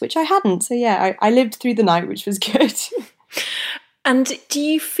hadn't, which I hadn't. So yeah, I lived through the night, which was good. And do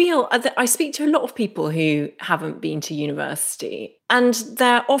you feel, I speak to a lot of people who haven't been to university, and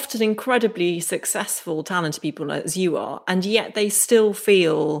they're often incredibly successful, talented people as you are, and yet they still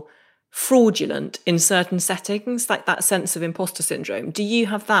feel fraudulent in certain settings, like that sense of imposter syndrome. Do you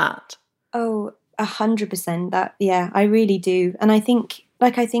have that? Oh, 100%. That, yeah, I really do. And I think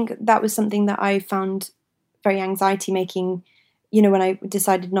that was something that I found very anxiety making, you know, when I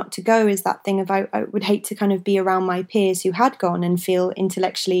decided not to go, is that thing of I would hate to kind of be around my peers who had gone and feel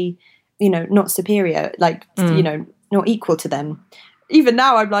intellectually, you know, not superior, like, you know, not equal to them. even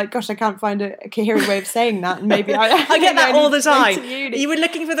now I'm like, gosh, I can't find a coherent way of saying that. And maybe I get that all the time. You were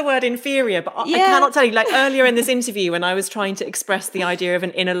looking for the word inferior, but I cannot tell you, like earlier in this interview when I was trying to express the idea of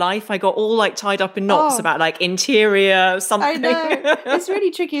an inner life, I got all like tied up in knots about like interior something. I know. It's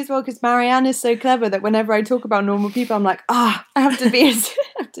really tricky as well because Marianne is so clever that whenever I talk about normal people, I'm like, I have to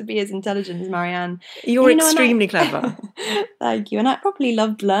be as intelligent as Marianne. You're extremely clever. Thank you. And I probably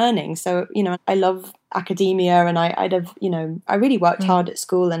loved learning. So, I love academia, and I'd have, I really worked hard at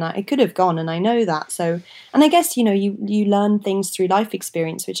school, and I could have gone, and I know that. So, and I guess, you learn things through life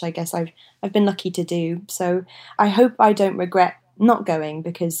experience, which I guess I've been lucky to do. So I hope I don't regret not going,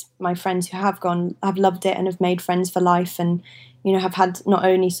 because my friends who have gone have loved it and have made friends for life, and have had not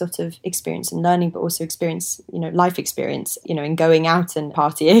only sort of experience in learning, but also experience, life experience, in going out and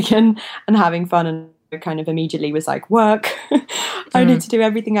partying and having fun, and kind of immediately was like, work. I need to do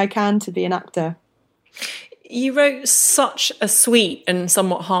everything I can to be an actor. You wrote such a sweet and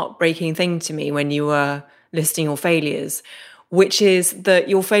somewhat heartbreaking thing to me when you were listing your failures, which is that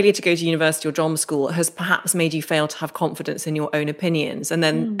your failure to go to university or drama school has perhaps made you fail to have confidence in your own opinions. And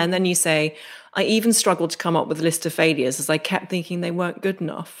then you say, I even struggled to come up with a list of failures as I kept thinking they weren't good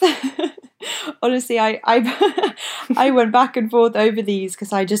enough. Honestly, I went back and forth over these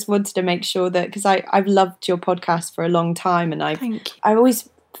because I just wanted to make sure that, because I've loved your podcast for a long time, and I always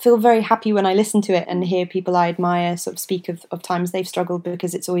feel very happy when I listen to it and hear people I admire sort of speak of times they've struggled,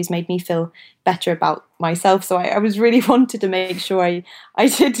 because it's always made me feel better about myself. So I was really wanted to make sure I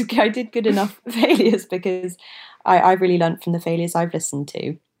did good enough failures, because I really learnt from the failures I've listened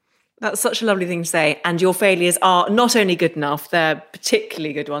to. That's such a lovely thing to say. And your failures are not only good enough, they're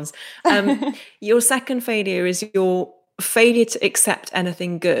particularly good ones. Your second failure is your failure to accept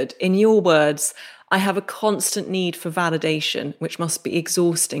anything good. In your words, I have a constant need for validation, which must be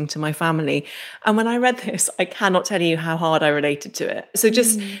exhausting to my family. And when I read this, I cannot tell you how hard I related to it. So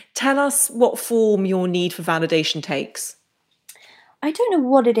just tell us what form your need for validation takes. I don't know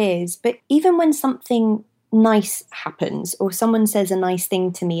what it is, but even when something nice happens or someone says a nice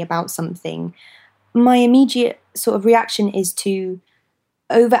thing to me about something, my immediate sort of reaction is to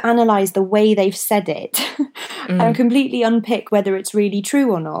overanalyze the way they've said it and completely unpick whether it's really true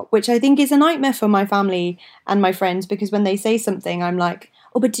or not, which I think is a nightmare for my family and my friends, because when they say something, I'm like,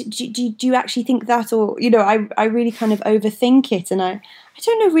 oh, but do you actually think that? Or, I really kind of overthink it, and I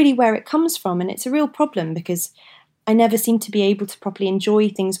don't know really where it comes from. And it's a real problem, because I never seem to be able to properly enjoy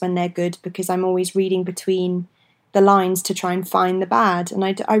things when they're good, because I'm always reading between the lines to try and find the bad.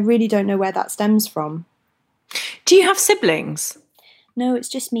 And I really don't know where that stems from. Do you have siblings? No, it's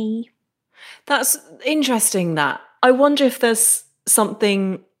just me. That's interesting, that. I wonder if there's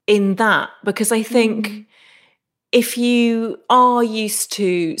something in that, because I think if you are used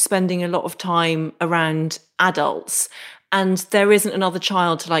to spending a lot of time around adults and there isn't another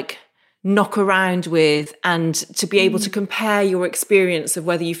child to like knock around with, and to be able to compare your experience of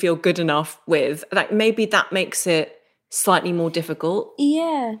whether you feel good enough with, like maybe that makes it slightly more difficult.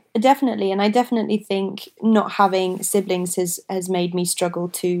 Yeah, definitely. And I definitely think not having siblings has made me struggle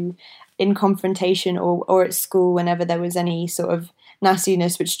to, in confrontation or at school, whenever there was any sort of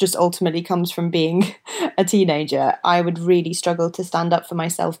nastiness, which just ultimately comes from being a teenager, I would really struggle to stand up for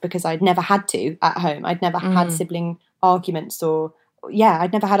myself, because I'd never had to at home. I'd never had sibling arguments,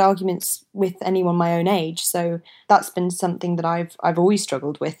 I'd never had arguments with anyone my own age. So that's been something that I've always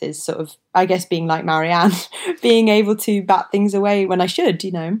struggled with, is sort of, I guess, being like Marianne, being able to bat things away when I should,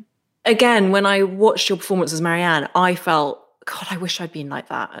 Again, when I watched your performance as Marianne, I felt, God, I wish I'd been like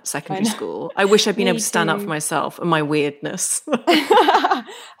that at secondary school. I wish I'd been able to stand up for myself and my weirdness.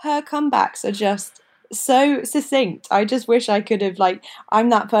 Her comebacks are just so succinct. I just wish I could have,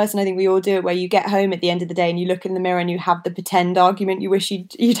 I'm that person, I think we all do it, where you get home at the end of the day and you look in the mirror and you have the pretend argument you wish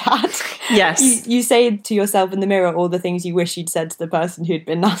you'd had. Yes. You say to yourself in the mirror all the things you wish you'd said to the person who'd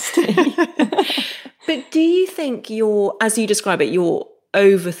been nasty. But do you think as you describe it, you're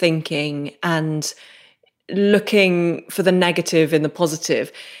overthinking and looking for the negative in the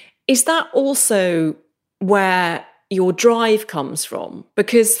positive? Is that also where your drive comes from?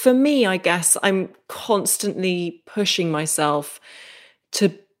 Because for me, I guess I'm constantly pushing myself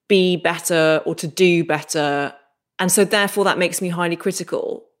to be better or to do better. And so therefore that makes me highly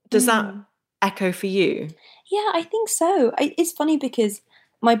critical. Does that echo for you? Yeah, I think so. It's funny because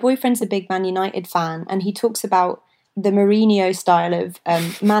my boyfriend's a big Man United fan, and he talks about the Mourinho style of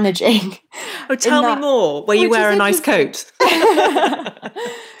managing. Oh, tell me more. Where you wear a nice coat.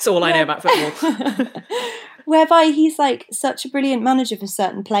 That's all I know about football. Whereby he's like such a brilliant manager for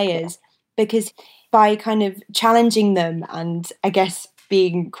certain players, because by kind of challenging them and I guess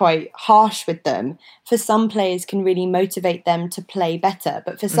being quite harsh with them, for some players can really motivate them to play better.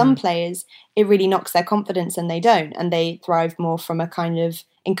 But for some players, it really knocks their confidence and they don't. And they thrive more from a kind of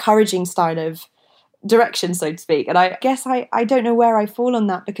encouraging style of direction, so to speak. And I guess I don't know where I fall on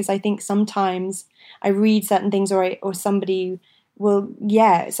that, because I think sometimes I read certain things or somebody will,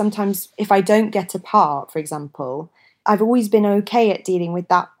 sometimes if I don't get a part, for example, I've always been okay at dealing with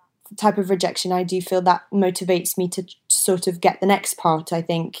that type of rejection. I do feel that motivates me to sort of get the next part. I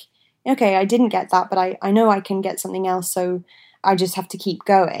think, okay, I didn't get that, but I know I can get something else, so I just have to keep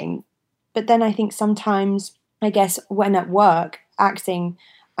going. But then I think sometimes, I guess, when at work, acting,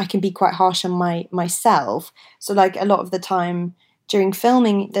 I can be quite harsh on myself. So like a lot of the time during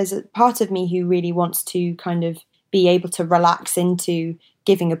filming, there's a part of me who really wants to kind of be able to relax into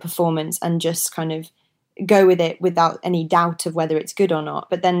giving a performance and just kind of go with it without any doubt of whether it's good or not.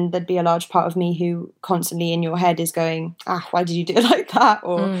 But then there'd be a large part of me who constantly in your head is going, why did you do it like that?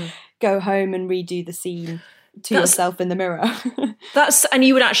 Or go home and redo the scene to yourself in the mirror. And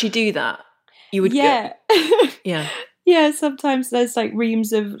you would actually do that? You would? Yeah. Yeah. Yeah, sometimes there's like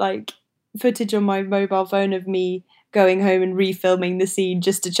reams of like footage on my mobile phone of me going home and refilming the scene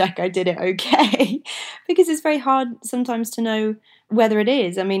just to check I did it okay. Because it's very hard sometimes to know whether it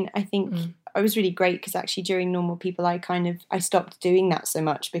is. I mean, I think I was really great because actually during Normal People I stopped doing that so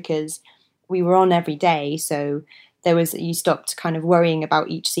much because we were on every day. So you stopped kind of worrying about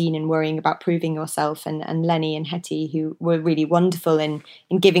each scene and worrying about proving yourself, and Lenny and Hetty, who were really wonderful in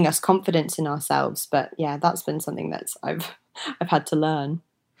giving us confidence in ourselves. But yeah, that's been something that I've had to learn.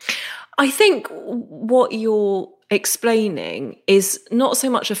 I think what you're explaining is not so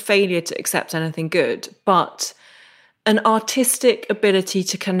much a failure to accept anything good, but an artistic ability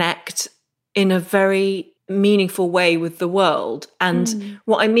to connect in a very meaningful way with the world. And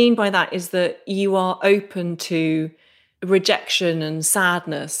what I mean by that is that you are open to rejection and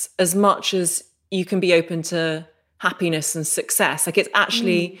sadness as much as you can be open to happiness and success. Like, it's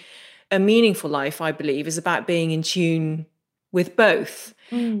actually a meaningful life, I believe, is about being in tune with both.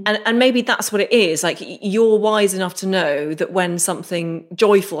 And maybe that's what it is. Like, you're wise enough to know that when something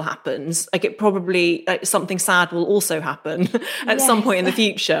joyful happens, like, it probably something sad will also happen at some point in the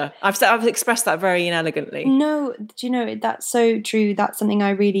future. I've expressed that very inelegantly. No, do you know, that's so true. That's something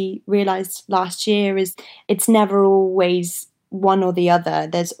I really realised last year, is it's never always one or the other.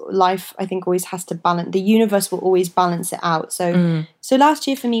 There's life, I think, always has to balance. The universe will always balance it out. So last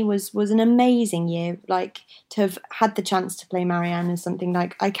year for me was an amazing year. Like, to have had the chance to play Marianne is something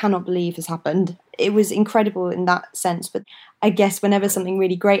like I cannot believe has happened. It was incredible in that sense. But I guess whenever something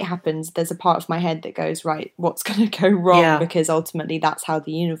really great happens, there's a part of my head that goes, right, what's going to go wrong? Yeah. Because ultimately that's how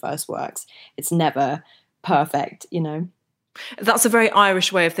the universe works. It's never perfect, you know. That's a very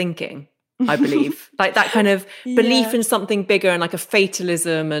Irish way of thinking, I believe. Like, that kind of belief in something bigger and like a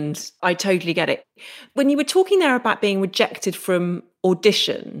fatalism, and I totally get it. When you were talking there about being rejected from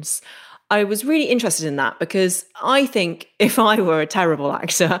auditions, I was really interested in that, because I think if I were a terrible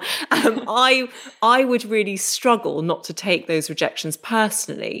actor, I would really struggle not to take those rejections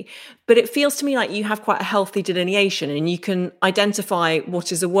personally. But it feels to me like you have quite a healthy delineation, and you can identify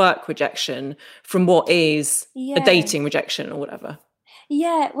what is a work rejection from what is a dating rejection or whatever.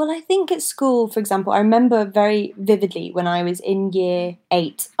 Yeah, well, I think at school, for example, I remember very vividly when I was in year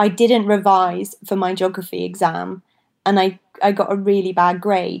 8, I didn't revise for my geography exam, and I got a really bad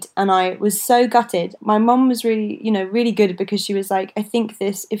grade, and I was so gutted. My mum was really good, because she was like, I think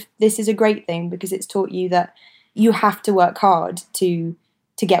this is a great thing, because it's taught you that you have to work hard to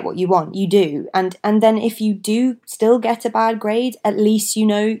get what you want. You do. And then if you do still get a bad grade, at least you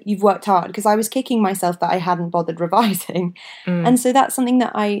know you've worked hard, because I was kicking myself that I hadn't bothered revising. And so that's something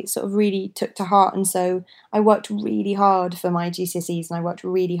that I sort of really took to heart. And so I worked really hard for my GCSEs, and I worked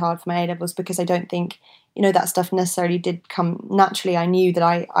really hard for my A-levels, because I don't think, you know, that stuff necessarily did come naturally. I knew that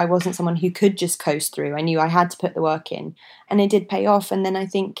I wasn't someone who could just coast through. I knew I had to put the work in, and it did pay off. And then I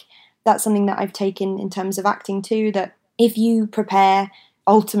think that's something that I've taken in terms of acting too, that if you prepare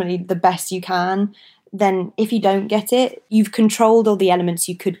ultimately the best you can, then if you don't get it, you've controlled all the elements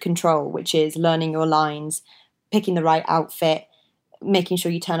you could control, which is learning your lines, picking the right outfit, making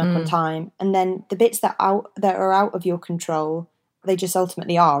sure you turn up on time. And then the bits that are out of your control, they just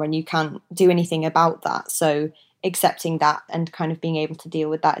ultimately are, and you can't do anything about that. So accepting that and kind of being able to deal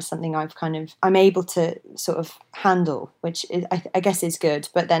with that is something I'm able to sort of handle, which is, I guess is good.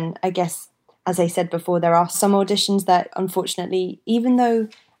 But then I guess, as I said before, there are some auditions that unfortunately, even though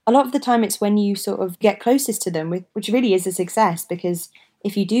a lot of the time it's when you sort of get closest to them, which really is a success, because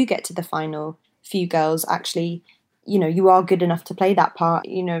if you do get to the final few girls, actually you are good enough to play that part.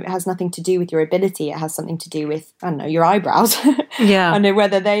 It has nothing to do with your ability. It has something to do with, I don't know, your eyebrows. Yeah. And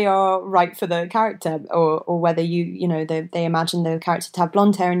whether they are right for the character, or whether they imagine the character to have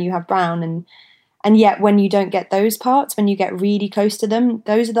blonde hair and you have brown. And yet when you don't get those parts, when you get really close to them,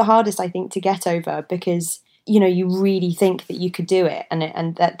 those are the hardest, I think, to get over, because you really think that you could do it,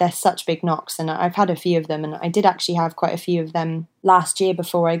 and that they're such big knocks. And I've had a few of them, and I did actually have quite a few of them last year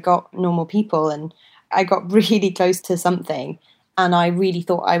before I got Normal People, and I got really close to something, and I really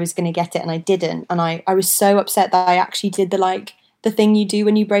thought I was going to get it, and I didn't. And I was so upset that I actually did the thing you do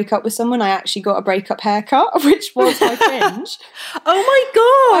when you break up with someone. I actually got a breakup haircut, which was my cringe. Oh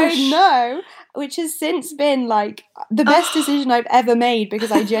my gosh! I know. Which has since been the best decision I've ever made,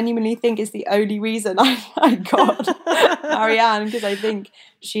 because I genuinely think it's the only reason I got Marianne, because I think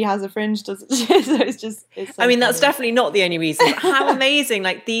she has a fringe, doesn't she? So it's so funny. That's definitely not the only reason. How amazing!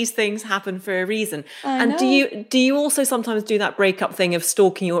 These things happen for a reason. And do you also sometimes do that breakup thing of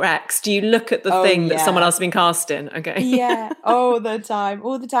stalking your ex? Do you look at the thing that someone else has been cast in? Okay. Yeah, all the time.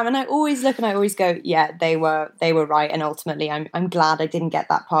 And I always look and I always go, yeah, they were right. And ultimately, I'm glad I didn't get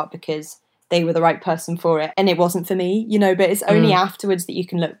that part, because they were the right person for it, and it wasn't for me, but it's only afterwards that you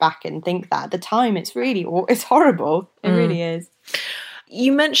can look back and think that. At the time, it's horrible. It really is.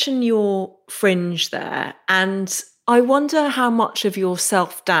 You mentioned your fringe there, and I wonder how much of your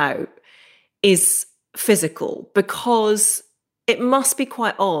self-doubt is physical, because it must be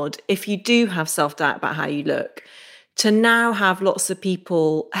quite odd if you do have self-doubt about how you look, to now have lots of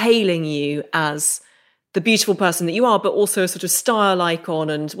people hailing you as the beautiful person that you are, but also a sort of style icon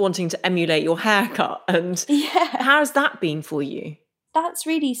and wanting to emulate your haircut. And how's that been for you? That's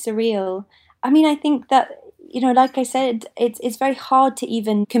really surreal. I think that, like I said, it's very hard to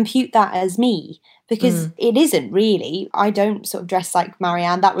even compute that as me, because it isn't really. I don't sort of dress like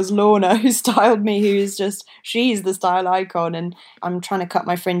Marianne. That was Lorna who styled me, she's the style icon, and I'm trying to cut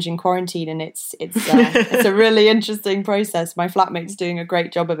my fringe in quarantine, and it's a really interesting process. My flatmate's doing a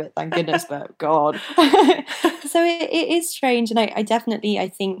great job of it, thank goodness, but God. So it is strange, and I definitely, I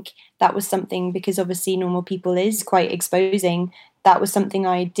think that was something, because obviously Normal People is quite exposing. That was something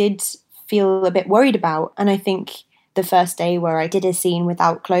I did feel a bit worried about. And I think the first day where I did a scene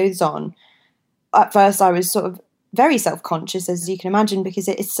without clothes on, at first I was sort of very self-conscious, as you can imagine, because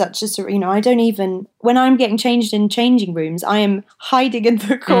it is such a I don't even, when I'm getting changed in changing rooms, I am hiding in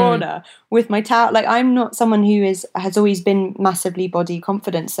the corner with my towel. I'm not someone who has always been massively body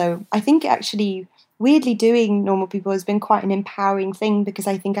confident. So I think actually, weirdly, doing Normal People has been quite an empowering thing, because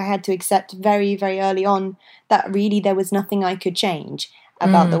I think I had to accept very, very early on that really there was nothing I could change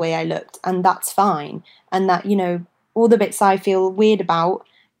about the way I looked, and that's fine. And that, all the bits I feel weird about,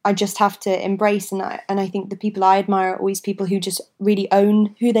 I just have to embrace. And I think the people I admire are always people who just really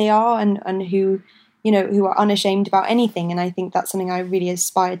own who they are, and who, who are unashamed about anything. And I think that's something I really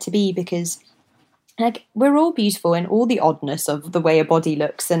aspire to be, because we're all beautiful in all the oddness of the way a body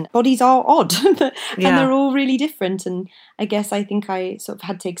looks, and bodies are odd and they're all really different. And I guess I think I sort of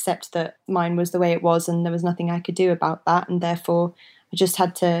had to accept that mine was the way it was, and there was nothing I could do about that. And therefore I just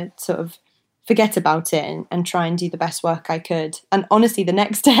had to sort of forget about it and try and do the best work I could. And honestly, the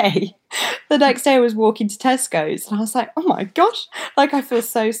next day I was walking to Tesco's, and I was like, oh my gosh, I feel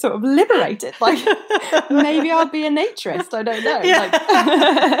so sort of liberated. Maybe I'll be a naturist. I don't know.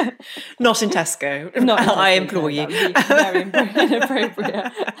 Yeah. Not in Tesco. I implore you. Very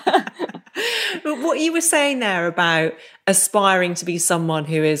inappropriate. But what you were saying there about aspiring to be someone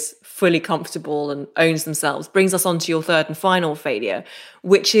who is fully comfortable and owns themselves brings us on to your third and final failure,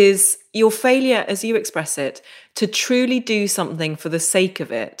 which is your failure, as you express it, to truly do something for the sake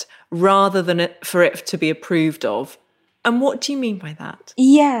of it rather than for it to be approved of. And what do you mean by that?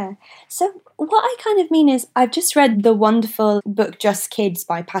 Yeah. So what I kind of mean is, I've just read the wonderful book Just Kids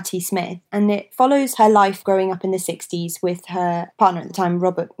by Patti Smith, and it follows her life growing up in the 60s with her partner at the time,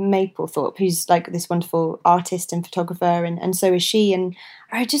 Robert Mapplethorpe, who's this wonderful artist and photographer, and so is she. And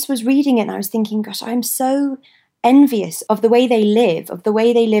I just was reading it and I was thinking, gosh, I'm so envious of the way they live,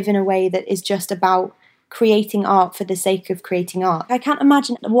 in a way that is just about creating art for the sake of creating art. I can't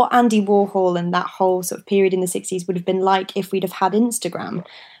imagine what Andy Warhol and that whole sort of period in the 60s would have been like if we'd have had Instagram.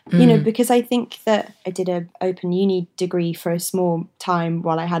 Because I think that I did an open uni degree for a small time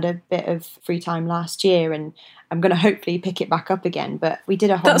while I had a bit of free time last year, and I'm going to hopefully pick it back up again. But we did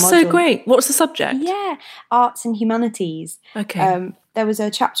a whole That's module. so great. What's the subject? Yeah, arts and humanities. Okay. There was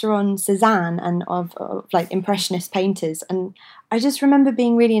a chapter on Cézanne and of Impressionist painters, and I just remember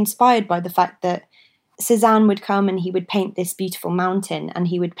being really inspired by the fact that Cézanne would come and he would paint this beautiful mountain, and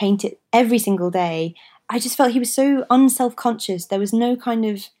he would paint it every single day. I just felt he was so unself-conscious. There was no kind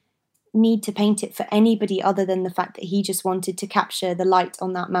of need to paint it for anybody other than the fact that he just wanted to capture the light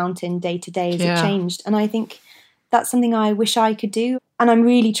on that mountain day to day as it changed. And I think that's something I wish I could do. And I'm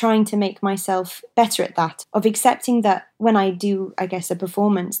really trying to make myself better at that, of accepting that when I do, I guess, a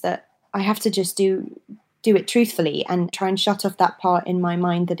performance, that I have to just do it truthfully and try and shut off that part in my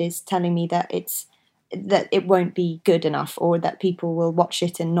mind that is telling me that it won't be good enough, or that people will watch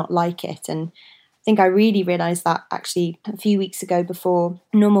it and not like it. And I think I really realised that actually a few weeks ago, before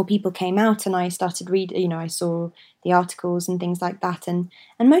Normal People came out, and I started reading, I saw the articles and things like that, and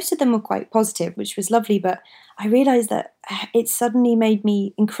most of them were quite positive, which was lovely, but I realised that it suddenly made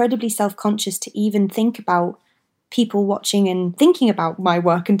me incredibly self-conscious to even think about people watching and thinking about my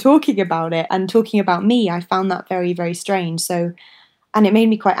work and talking about it and talking about me. I found that very, very strange. So, and it made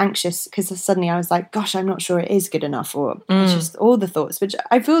me quite anxious, because suddenly I was like, gosh, I'm not sure it is good enough, or just all the thoughts, which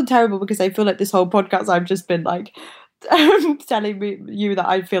I feel terrible, because I feel like this whole podcast I've just been like telling you that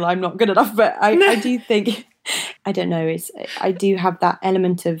I feel I'm not good enough. But I do think, I don't know, I do have that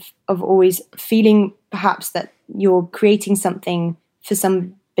element of always feeling perhaps that you're creating something for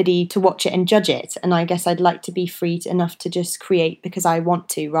somebody to watch it and judge it. And I guess I'd like to be free enough to just create because I want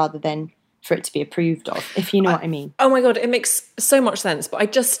to, rather than for it to be approved of, if you know what I mean. Oh my God, it makes so much sense. But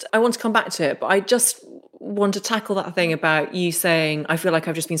I want to come back to it, but I just want to tackle that thing about you saying, I feel like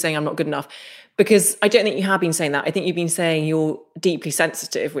I've just been saying I'm not good enough, because I don't think you have been saying that. I think you've been saying you're deeply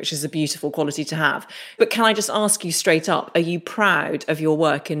sensitive, which is a beautiful quality to have. But can I just ask you straight up, are you proud of your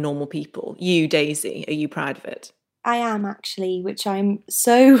work in Normal People? You, Daisy, are you proud of it? I am, actually, which I'm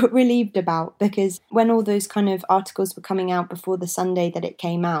so relieved about, because when all those kind of articles were coming out before the Sunday that it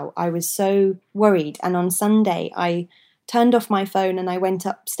came out, I was so worried. And on Sunday, I turned off my phone and I went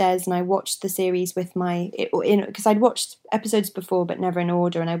upstairs and I watched the series with because I'd watched episodes before but never in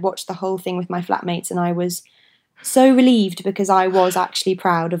order, and I watched the whole thing with my flatmates, and I was so relieved because I was actually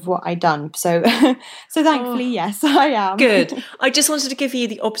proud of what I'd done. So thankfully, yes, I am. Good. I just wanted to give you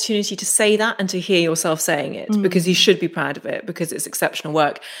the opportunity to say that and to hear yourself saying it, because you should be proud of it, because it's exceptional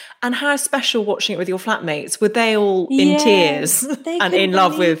work. And how special watching it with your flatmates. Were they all in tears and in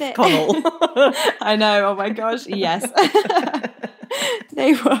love with Connell? I know. Oh my gosh. Yes.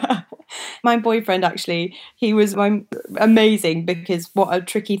 They were. My boyfriend, actually, he was amazing, because what a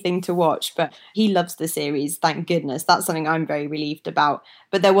tricky thing to watch, but he loves the series, thank goodness. That's something I'm very relieved about.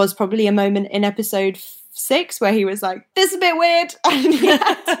 But there was probably a moment in episode 6 where he was like, this is a bit weird. And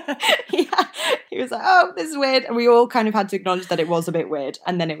he was like, oh, this is weird. And we all kind of had to acknowledge that it was a bit weird,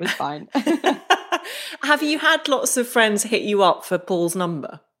 and then it was fine. Have you had lots of friends hit you up for Paul's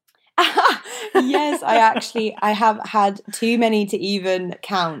number? Yes, I have had too many to even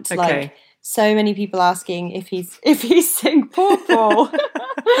count. Okay. Like, so many people asking if he's seeing Poor Paul.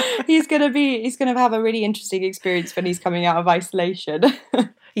 he's gonna have a really interesting experience when he's coming out of isolation.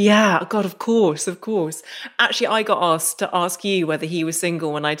 Yeah, God, of course. Actually, I got asked to ask you whether he was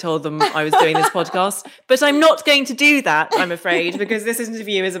single when I told them I was doing this podcast, but I'm not going to do that, I'm afraid, because this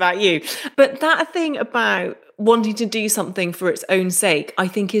interview is about you. But that thing about wanting to do something for its own sake, I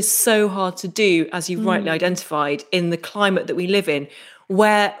think is so hard to do, as you've rightly identified, in the climate that we live in,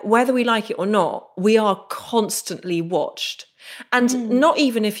 where whether we like it or not, we are constantly watched. And not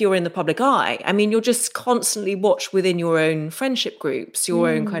even if you're in the public eye. I mean, you're just constantly watched within your own friendship groups, your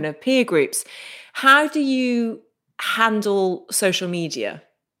own kind of peer groups. How do you handle social media?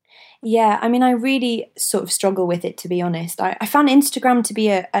 Yeah, I mean, I really sort of struggle with it, to be honest. I found Instagram to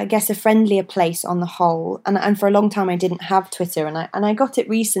be I guess a friendlier place on the whole. And for a long time I didn't have Twitter, and I got it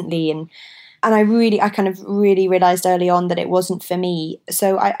recently, and I kind of really realised early on that it wasn't for me.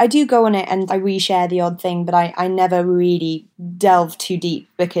 So I do go on it and I reshare the odd thing, but I never really delve too deep,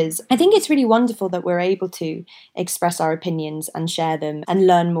 because I think it's really wonderful that we're able to express our opinions and share them and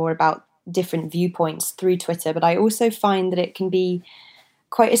learn more about different viewpoints through Twitter. But I also find that it can be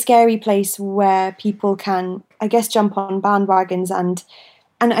quite a scary place where people can, I guess, jump on bandwagons and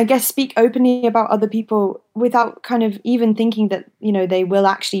I guess speak openly about other people without kind of even thinking that, they will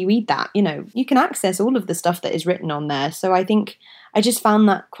actually read that. You can access all of the stuff that is written on there. So I think I just found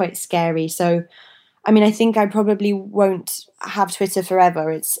that quite scary. So, I mean, I think I probably won't have Twitter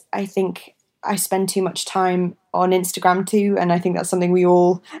forever. I think I spend too much time on Instagram too. And I think that's something we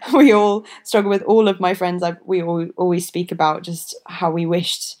all struggle with. All of my friends, we always speak about just how we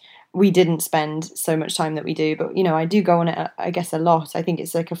wished we didn't spend so much time that we do. But, I do go on it, I guess, a lot. I think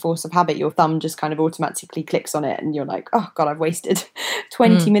it's like a force of habit. Your thumb just kind of automatically clicks on it and you're like, oh God, I've wasted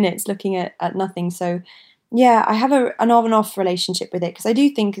 20 minutes looking at nothing. So yeah, I have an on and off relationship with it, because I do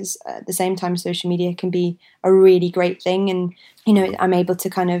think at the same time social media can be a really great thing. And, I'm able to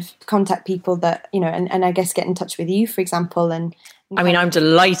kind of contact people that, and I guess get in touch with you, for example, and I mean, I'm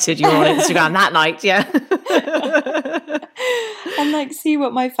delighted you're on Instagram that night, yeah. And like see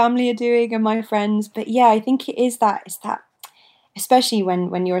what my family are doing and my friends. But yeah, I think it's that, especially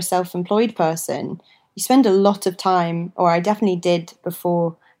when you're a self-employed person, you spend a lot of time, or I definitely did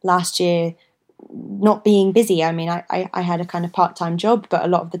before last year, not being busy. I mean, I had a kind of part-time job, but a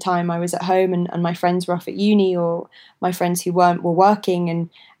lot of the time I was at home and my friends were off at uni, or my friends who weren't were working,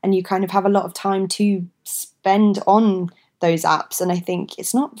 and you kind of have a lot of time to spend on those apps. And I think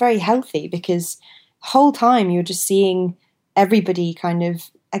it's not very healthy, because the whole time you're just seeing everybody kind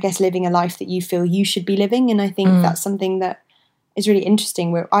of, I guess, living a life that you feel you should be living. And I think that's something that is really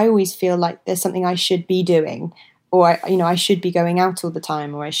interesting, where I always feel like there's something I should be doing, or I should be going out all the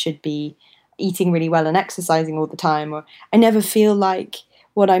time, or I should be eating really well and exercising all the time, or I never feel like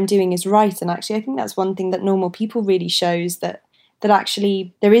what I'm doing is right. And actually I think that's one thing that Normal People really shows, that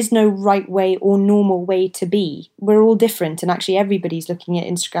actually there is no right way or normal way to be. We're all different, and actually everybody's looking at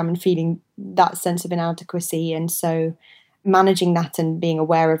Instagram and feeling that sense of inadequacy. And so managing that and being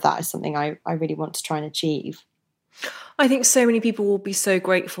aware of that is something I really want to try and achieve. I think so many people will be so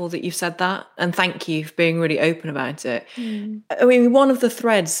grateful that you've said that, and thank you for being really open about it. I mean, one of the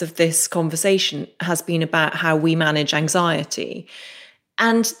threads of this conversation has been about how we manage anxiety.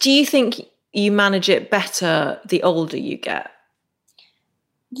 And do you think you manage it better the older you get?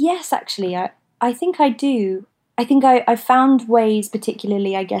 Yes, actually, I think I do. I think I found ways,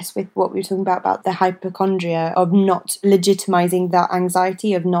 particularly, I guess, with what we were talking about the hypochondria, of not legitimizing that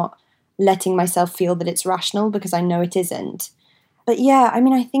anxiety, of not letting myself feel that it's rational, because I know it isn't. But yeah, I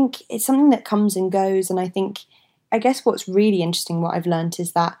mean, I think it's something that comes and goes. And I guess what's really interesting, what I've learned,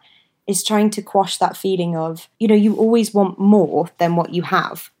 is trying to quash that feeling of, you always want more than what you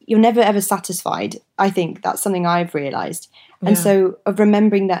have. You're never ever satisfied. I think that's something I've realized. And so of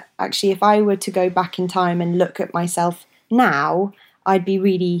remembering that actually, if I were to go back in time and look at myself now, I'd be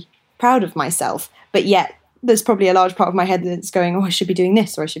really proud of myself. But yet there's probably a large part of my head that's going, oh, I should be doing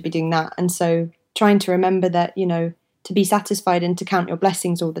this, or I should be doing that. And so trying to remember that, to be satisfied and to count your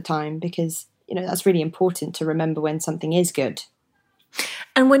blessings all the time, because, that's really important to remember when something is good.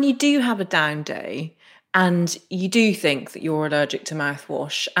 And when you do have a down day and you do think that you're allergic to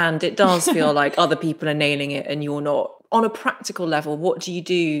mouthwash and it does feel like other people are nailing it and you're not, on a practical level, what do you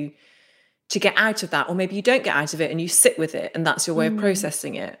do to get out of that? Or maybe you don't get out of it and you sit with it and that's your way of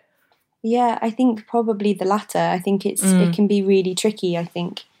processing it. Yeah, I think probably the latter. I think it can be really tricky.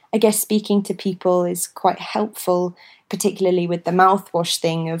 I guess speaking to people is quite helpful, particularly with the mouthwash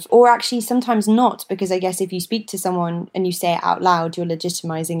thing or actually sometimes not, because I guess if you speak to someone and you say it out loud, you're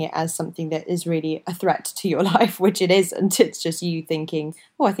legitimizing it as something that is really a threat to your life, which it isn't. It's just you thinking,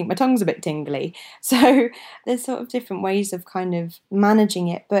 oh, I think my tongue's a bit tingly. So there's sort of different ways of kind of managing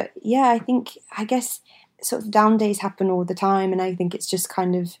it. But yeah, I guess sort of down days happen all the time. And I think it's just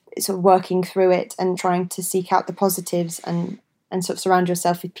kind of sort of working through it and trying to seek out the positives and sort of surround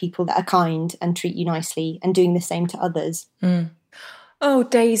yourself with people that are kind and treat you nicely and doing the same to others. Oh,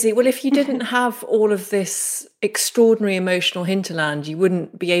 Daisy, well, if you didn't have all of this extraordinary emotional hinterland, you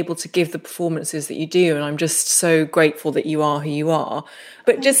wouldn't be able to give the performances that you do. And I'm just so grateful that you are who you are.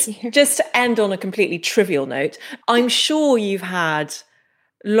 But just to end on a completely trivial note, I'm sure you've had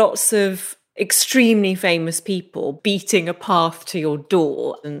lots of extremely famous people beating a path to your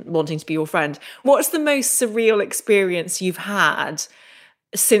door and wanting to be your friend. What's the most surreal experience you've had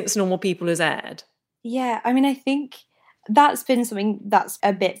since Normal People has aired? Yeah, I mean, I think that's been something that's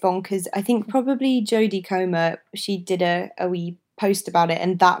a bit bonkers. I think probably Jodie Comer, she did a wee post about it,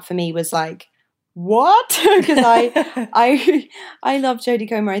 and that for me was like, what? Because I love Jodie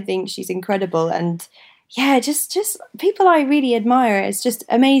Comer. I think she's incredible, and yeah, just people I really admire. It's just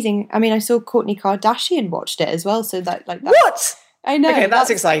amazing. I mean, I saw Kourtney Kardashian watched it as well. So that's, what? I know. Okay, that's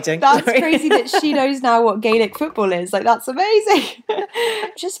exciting. That's crazy that she knows now what Gaelic football is. Like, that's amazing.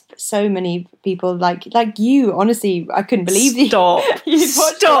 Just so many people like you. Honestly, I couldn't believe you. Stop.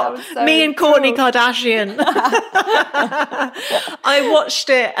 So me and Kourtney Kardashian. I watched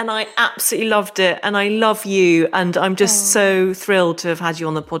it and I absolutely loved it. And I love you. And I'm just so thrilled to have had you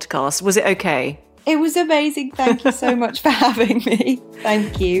on the podcast. Was it okay? It was amazing. Thank you so much for having me.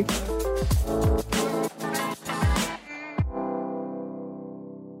 Thank you.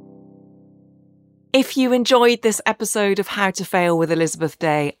 If you enjoyed this episode of How to Fail with Elizabeth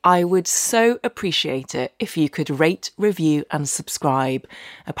Day, I would so appreciate it if you could rate, review and subscribe.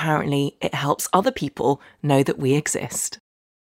 Apparently, it helps other people know that we exist.